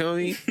shoot. You feel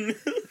me?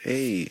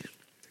 Hey,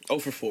 0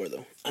 for 4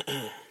 though.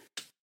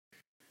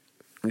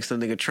 We some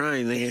nigga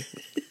trying, nigga.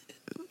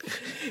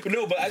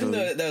 No, but I think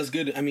that was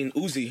good. I mean,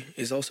 Uzi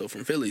is also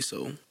from Philly,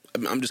 so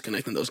I'm just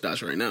connecting those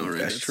dots right now, right?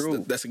 That's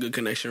true. That's a good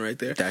connection right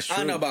there. That's true. I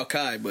don't know about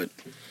Kai, but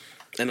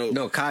I know.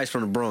 No, Kai's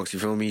from the Bronx. You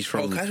feel me? Kai's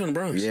from the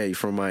Bronx. Yeah, he's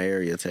from my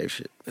area type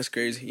shit. That's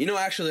crazy. You know,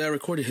 actually, I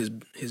recorded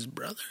his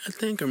brother, I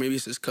think, or maybe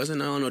it's his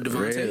cousin. I don't know,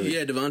 Devontae. Really?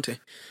 Yeah, Devontae.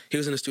 He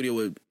was in the studio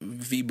with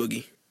V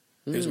Boogie.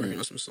 He was working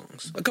on some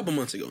songs a couple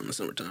months ago in the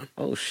summertime.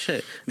 Oh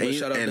shit! But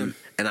shout out them.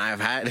 And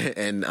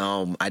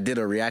I did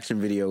a reaction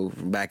video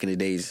back in the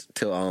days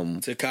to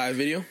Kai's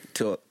video,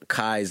 to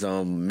Kai's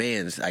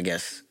man's, I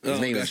guess his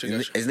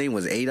name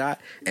was A.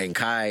 and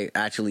Kai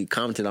actually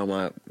commented on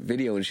my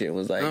video and shit and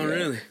was like, oh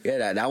really?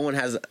 Yeah, that one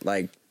has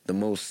like the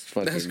most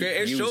fucking. That's great.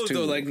 It shows too.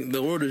 Though, like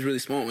the world is really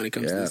small when it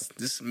comes to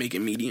this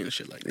making media and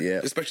shit like that. Yeah,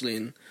 especially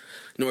in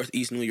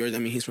Northeast New York. I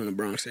mean, he's from the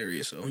Bronx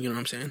area, so you know what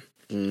I'm saying.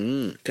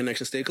 Mm-hmm.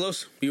 Connections stay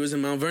close. He was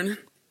in Mount Vernon.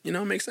 You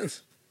know, it makes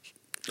sense.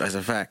 That's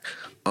a fact.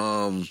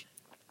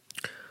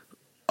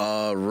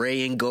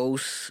 Ray and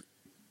Ghost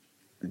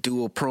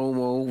do a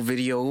promo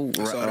video,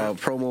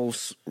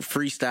 promo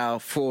freestyle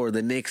for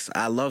the Knicks.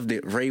 I loved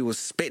it. Ray was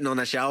spitting on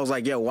that shit. I was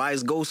like, yo, why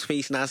is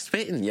Ghostface not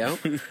spitting, yo?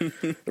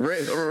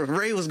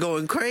 Ray was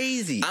going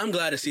crazy. I'm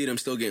glad to see them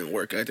still getting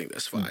work. I think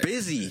that's fine.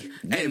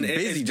 Getting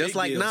busy, just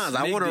like Nas.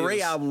 I want a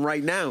Ray album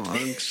right now.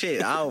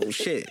 Shit.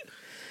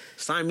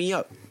 Sign me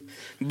up.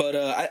 But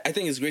I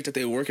think it's great that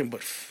they're working,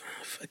 but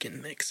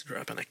fucking Knicks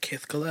dropping a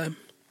Kith collab.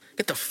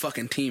 Get the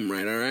fucking team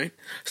right, all right?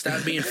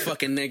 Stop being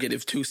fucking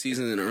negative 2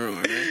 seasons in a row,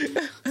 all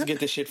right? Let's get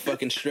this shit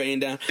fucking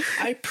straightened down.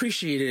 I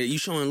appreciate it. You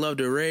showing love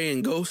to Ray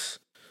and Ghost.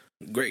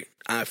 Great.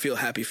 I feel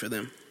happy for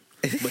them.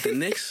 But the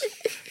Knicks,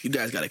 you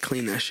guys got to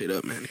clean that shit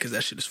up, man, because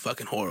that shit is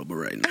fucking horrible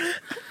right now.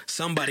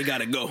 Somebody got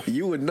to go.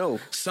 You would know.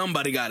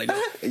 Somebody got to go.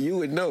 You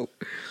would know.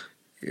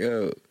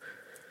 Yo.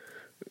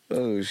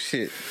 Oh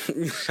shit!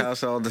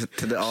 Shouts out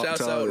to the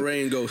Shouts out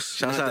Rain Ghost.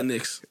 Shouts not out the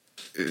Knicks.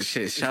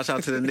 Shit! Shouts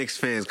out to the Knicks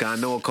fans. Cause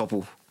I know a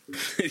couple.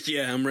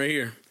 Yeah, I'm right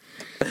here.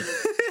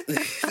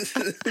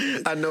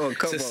 I know a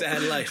couple. It's a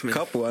sad life, man.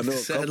 Couple. I know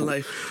it's a couple. Sad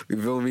life.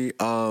 You feel me?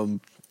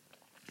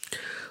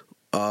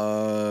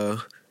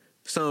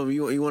 Some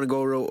you want to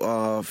go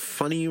real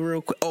funny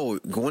real quick. Oh,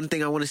 one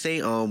thing I want to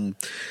say. One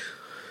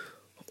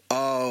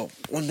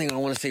thing I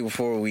want to say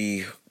before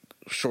we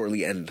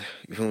shortly end.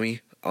 You feel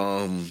me?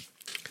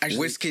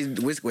 Actually,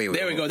 Wizkid. Wait.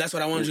 There we go. That's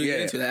what I wanted you to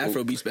get into. The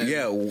Afro beats back.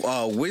 Yeah.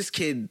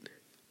 Wizkid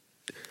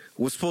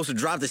was supposed to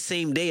drop the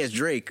same day as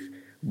Drake,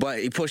 but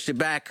he pushed it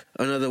back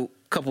another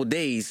couple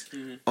days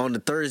on the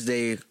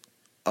Thursday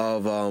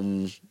of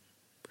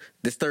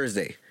this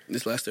Thursday.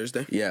 This last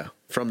Thursday? Yeah,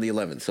 from the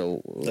 11th.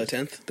 So the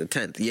 10th? The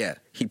 10th, yeah.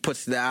 He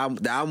puts the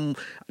album,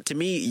 to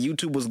me,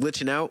 YouTube was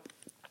glitching out.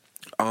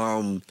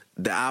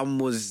 The album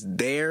was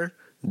there,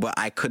 but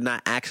I could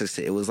not access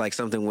it. It was like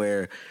something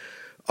where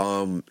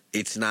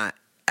it's not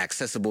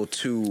accessible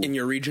to... In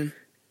your region?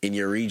 In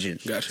your region.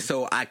 Gotcha.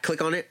 So I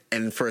click on it,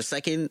 and for a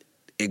second,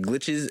 it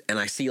glitches, and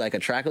I see like a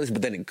track list,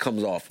 but then it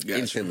comes off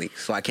instantly,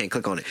 so I can't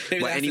click on it.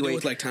 Maybe but anyway, to do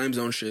with like time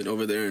zone shit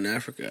over there in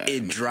Africa.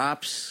 It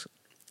drops,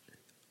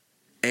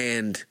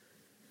 and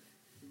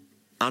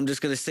I'm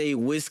just gonna say,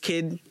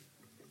 Wizkid,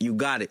 you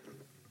got it.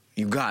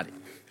 You got it.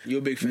 You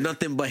a big fan?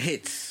 Nothing but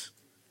hits.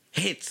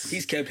 Hits.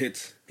 He's kept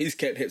hits. He's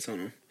kept hits on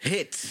him.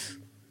 Hits.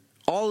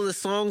 All of the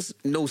songs,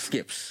 no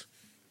skips.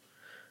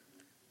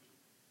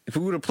 If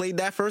we would have played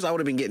that first, I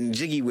would have been getting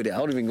jiggy with it. I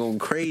would have been going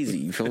crazy.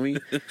 You feel me?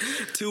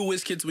 2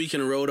 Wizkids week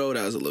in a row, though.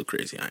 That was a little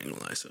crazy. I ain't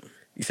gonna lie. So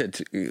you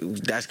said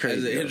that's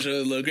crazy. It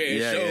shows a little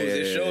crazy.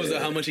 It shows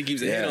how much he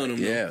keeps a hit on him.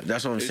 Yeah,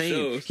 that's what I'm saying.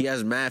 Shows. He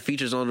has mad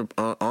features on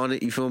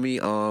it. You feel me?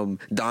 Don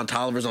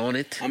Toliver's on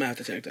it. I'm gonna have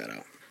to check that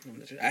out.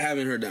 I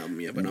haven't heard that one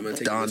yet, but I'm gonna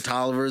take Don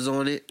Toliver's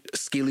on it.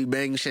 Skilly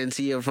Bang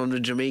Shensia from the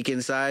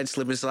Jamaican side.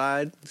 Slip and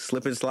slide.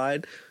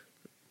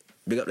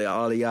 Big up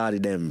all the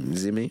yardie them.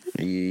 Zimmy.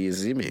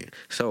 Zimmy.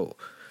 So.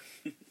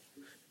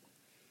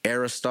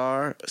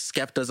 Aerostar,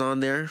 Skepta's on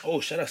there.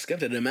 Oh, shout out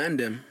Skepta, Demand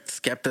Him.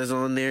 Skepta's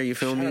on there, you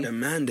feel me? Shout out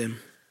Demand Him.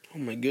 Oh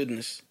my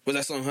goodness. Was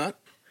that song hot?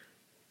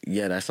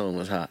 Yeah, that song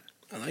was hot.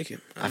 I like it.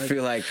 I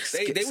feel like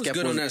they was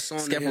good on that song.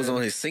 Skep was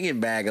on his singing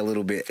bag a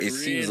little bit. It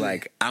seems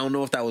like, I don't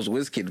know if that was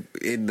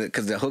Wizkid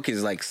because the hook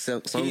is like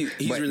song. He's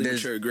really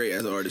matured great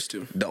as an artist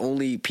too. The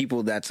only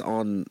people that's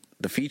on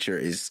the feature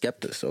is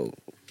Skepta, so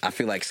I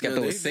feel like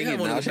Skepta was singing.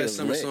 One of the best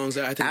summer songs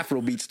I think.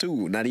 Afro beats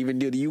too, not even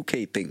the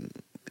UK thing.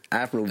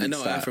 Afrobeat. I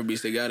know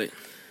Afrobeats, they got it.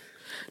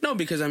 No,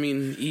 because I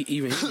mean,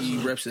 he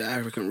reps the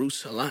African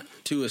roots a lot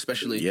too,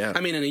 especially. Yeah.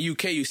 I mean, in the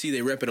UK, you see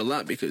they rep it a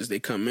lot because they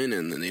come in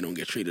and then they don't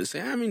get treated the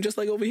same. I mean, just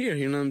like over here,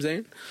 you know what I'm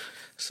saying?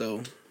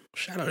 So,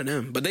 shout out to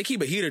them. But they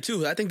keep a heater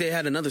too. I think they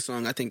had another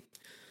song. I think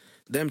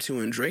them two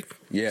and Drake.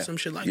 Yeah. Some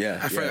shit like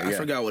that. I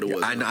forgot what it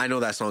was. I know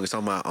that song. It's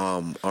on my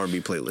R&B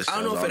playlist. I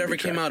don't know if it ever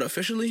came out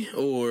officially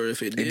or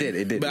if it did.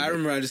 It did. But I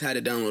remember I just had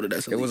it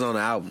downloaded. It was on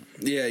the album.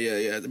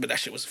 Yeah. But that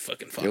shit was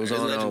fucking fire. It was on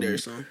a legendary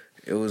song.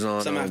 It was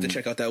on. So I'm gonna have to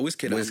check out that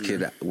Wizkid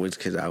album.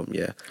 Wizkid album,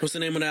 yeah. What's the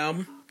name of the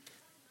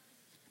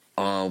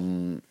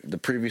album? The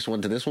previous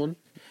one to this one?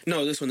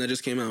 No, this one that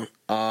just came out.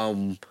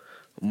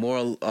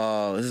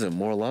 Is it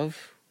More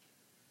Love?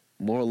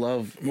 More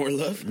Love? More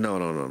Love?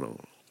 No.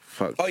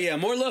 Fuck. Oh yeah,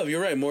 More Love.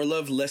 You're right. More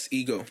Love, Less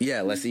Ego.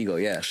 Yeah, Less Ego.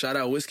 Yeah. Shout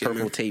out Wizkid.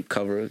 Purple tape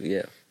cover.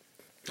 Yeah.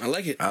 I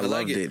like it. I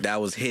loved it. That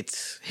was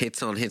hits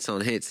on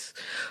hits.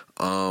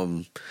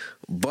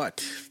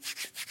 But.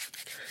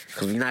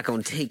 Because we're not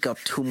going to take up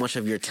too much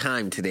of your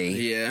time today.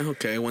 Yeah,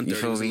 okay.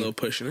 1:30 was a little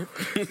pushing it.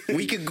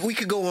 we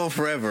could go on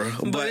forever.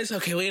 But it's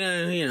okay. We're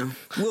going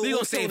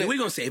to save it. We're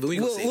going to save it.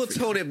 We'll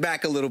tone it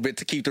back a little bit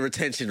to keep the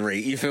retention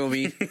rate. You feel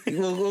me?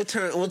 we'll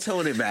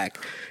tone it back.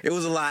 It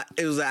was a lot.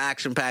 It was an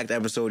action-packed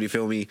episode. You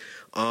feel me?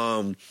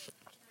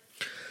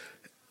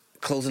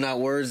 Closing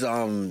out words.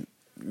 You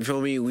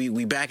feel me?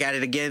 We back at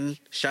it again.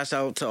 Shouts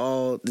out to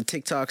all the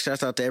TikTok.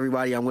 Shouts out to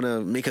everybody. I'm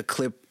gonna make a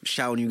clip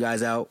shouting you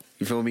guys out.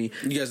 You feel me?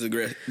 You guys are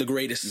the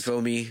greatest. You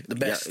feel me? The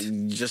best.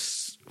 Yeah,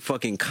 just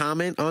fucking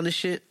comment on the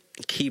shit.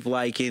 Keep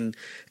liking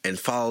and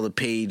follow the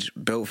page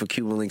Built for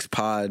Cuban Links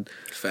Pod.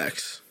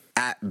 Facts.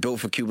 At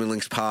Built for Cuban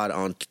Links Pod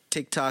on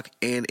TikTok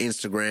and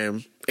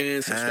Instagram.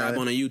 And subscribe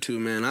on the YouTube,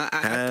 man.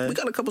 We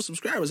got a couple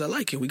subscribers. I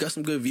like it. We got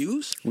some good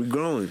views. We're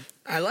growing.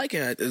 I like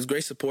it. There's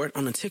great support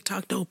on the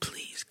TikTok, though.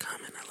 Please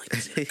comment. I like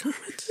to see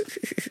comments.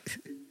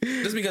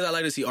 Just because I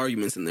like to see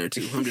arguments in there,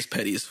 too. I'm just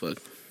petty as fuck.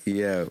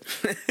 Yeah.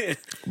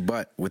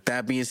 But with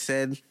that being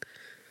said,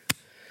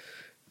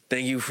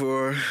 thank you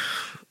for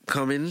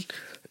coming.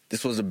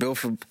 This was a Built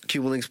for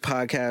Cuban Links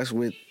podcast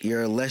with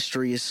your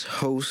illustrious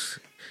host,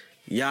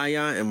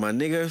 Yaya, and my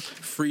nigga,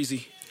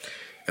 Freezy.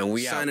 And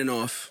we signing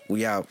off.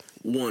 We out.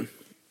 1.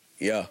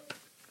 Yeah.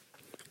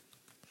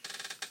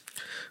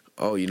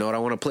 Oh, you know what I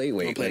want to play?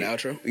 Wait, play the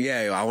outro?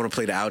 Yeah, I want to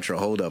play the outro.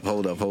 Hold up.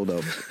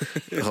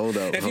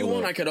 If you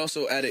want, I could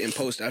also add it in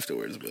post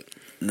afterwards, but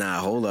nah,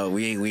 hold up.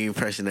 We ain't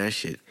pressing that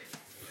shit.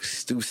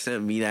 Stu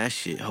sent me that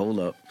shit. Hold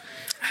up.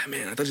 Ah,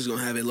 man, I thought you was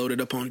gonna have it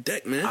loaded up on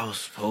deck, man. I was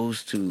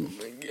supposed to.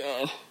 Oh my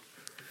God.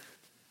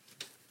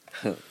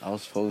 I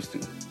was supposed to.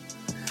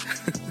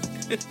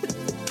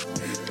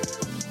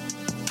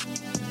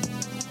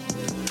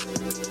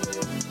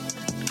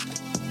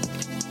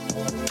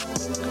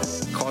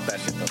 Caught that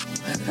shit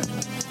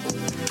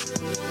though.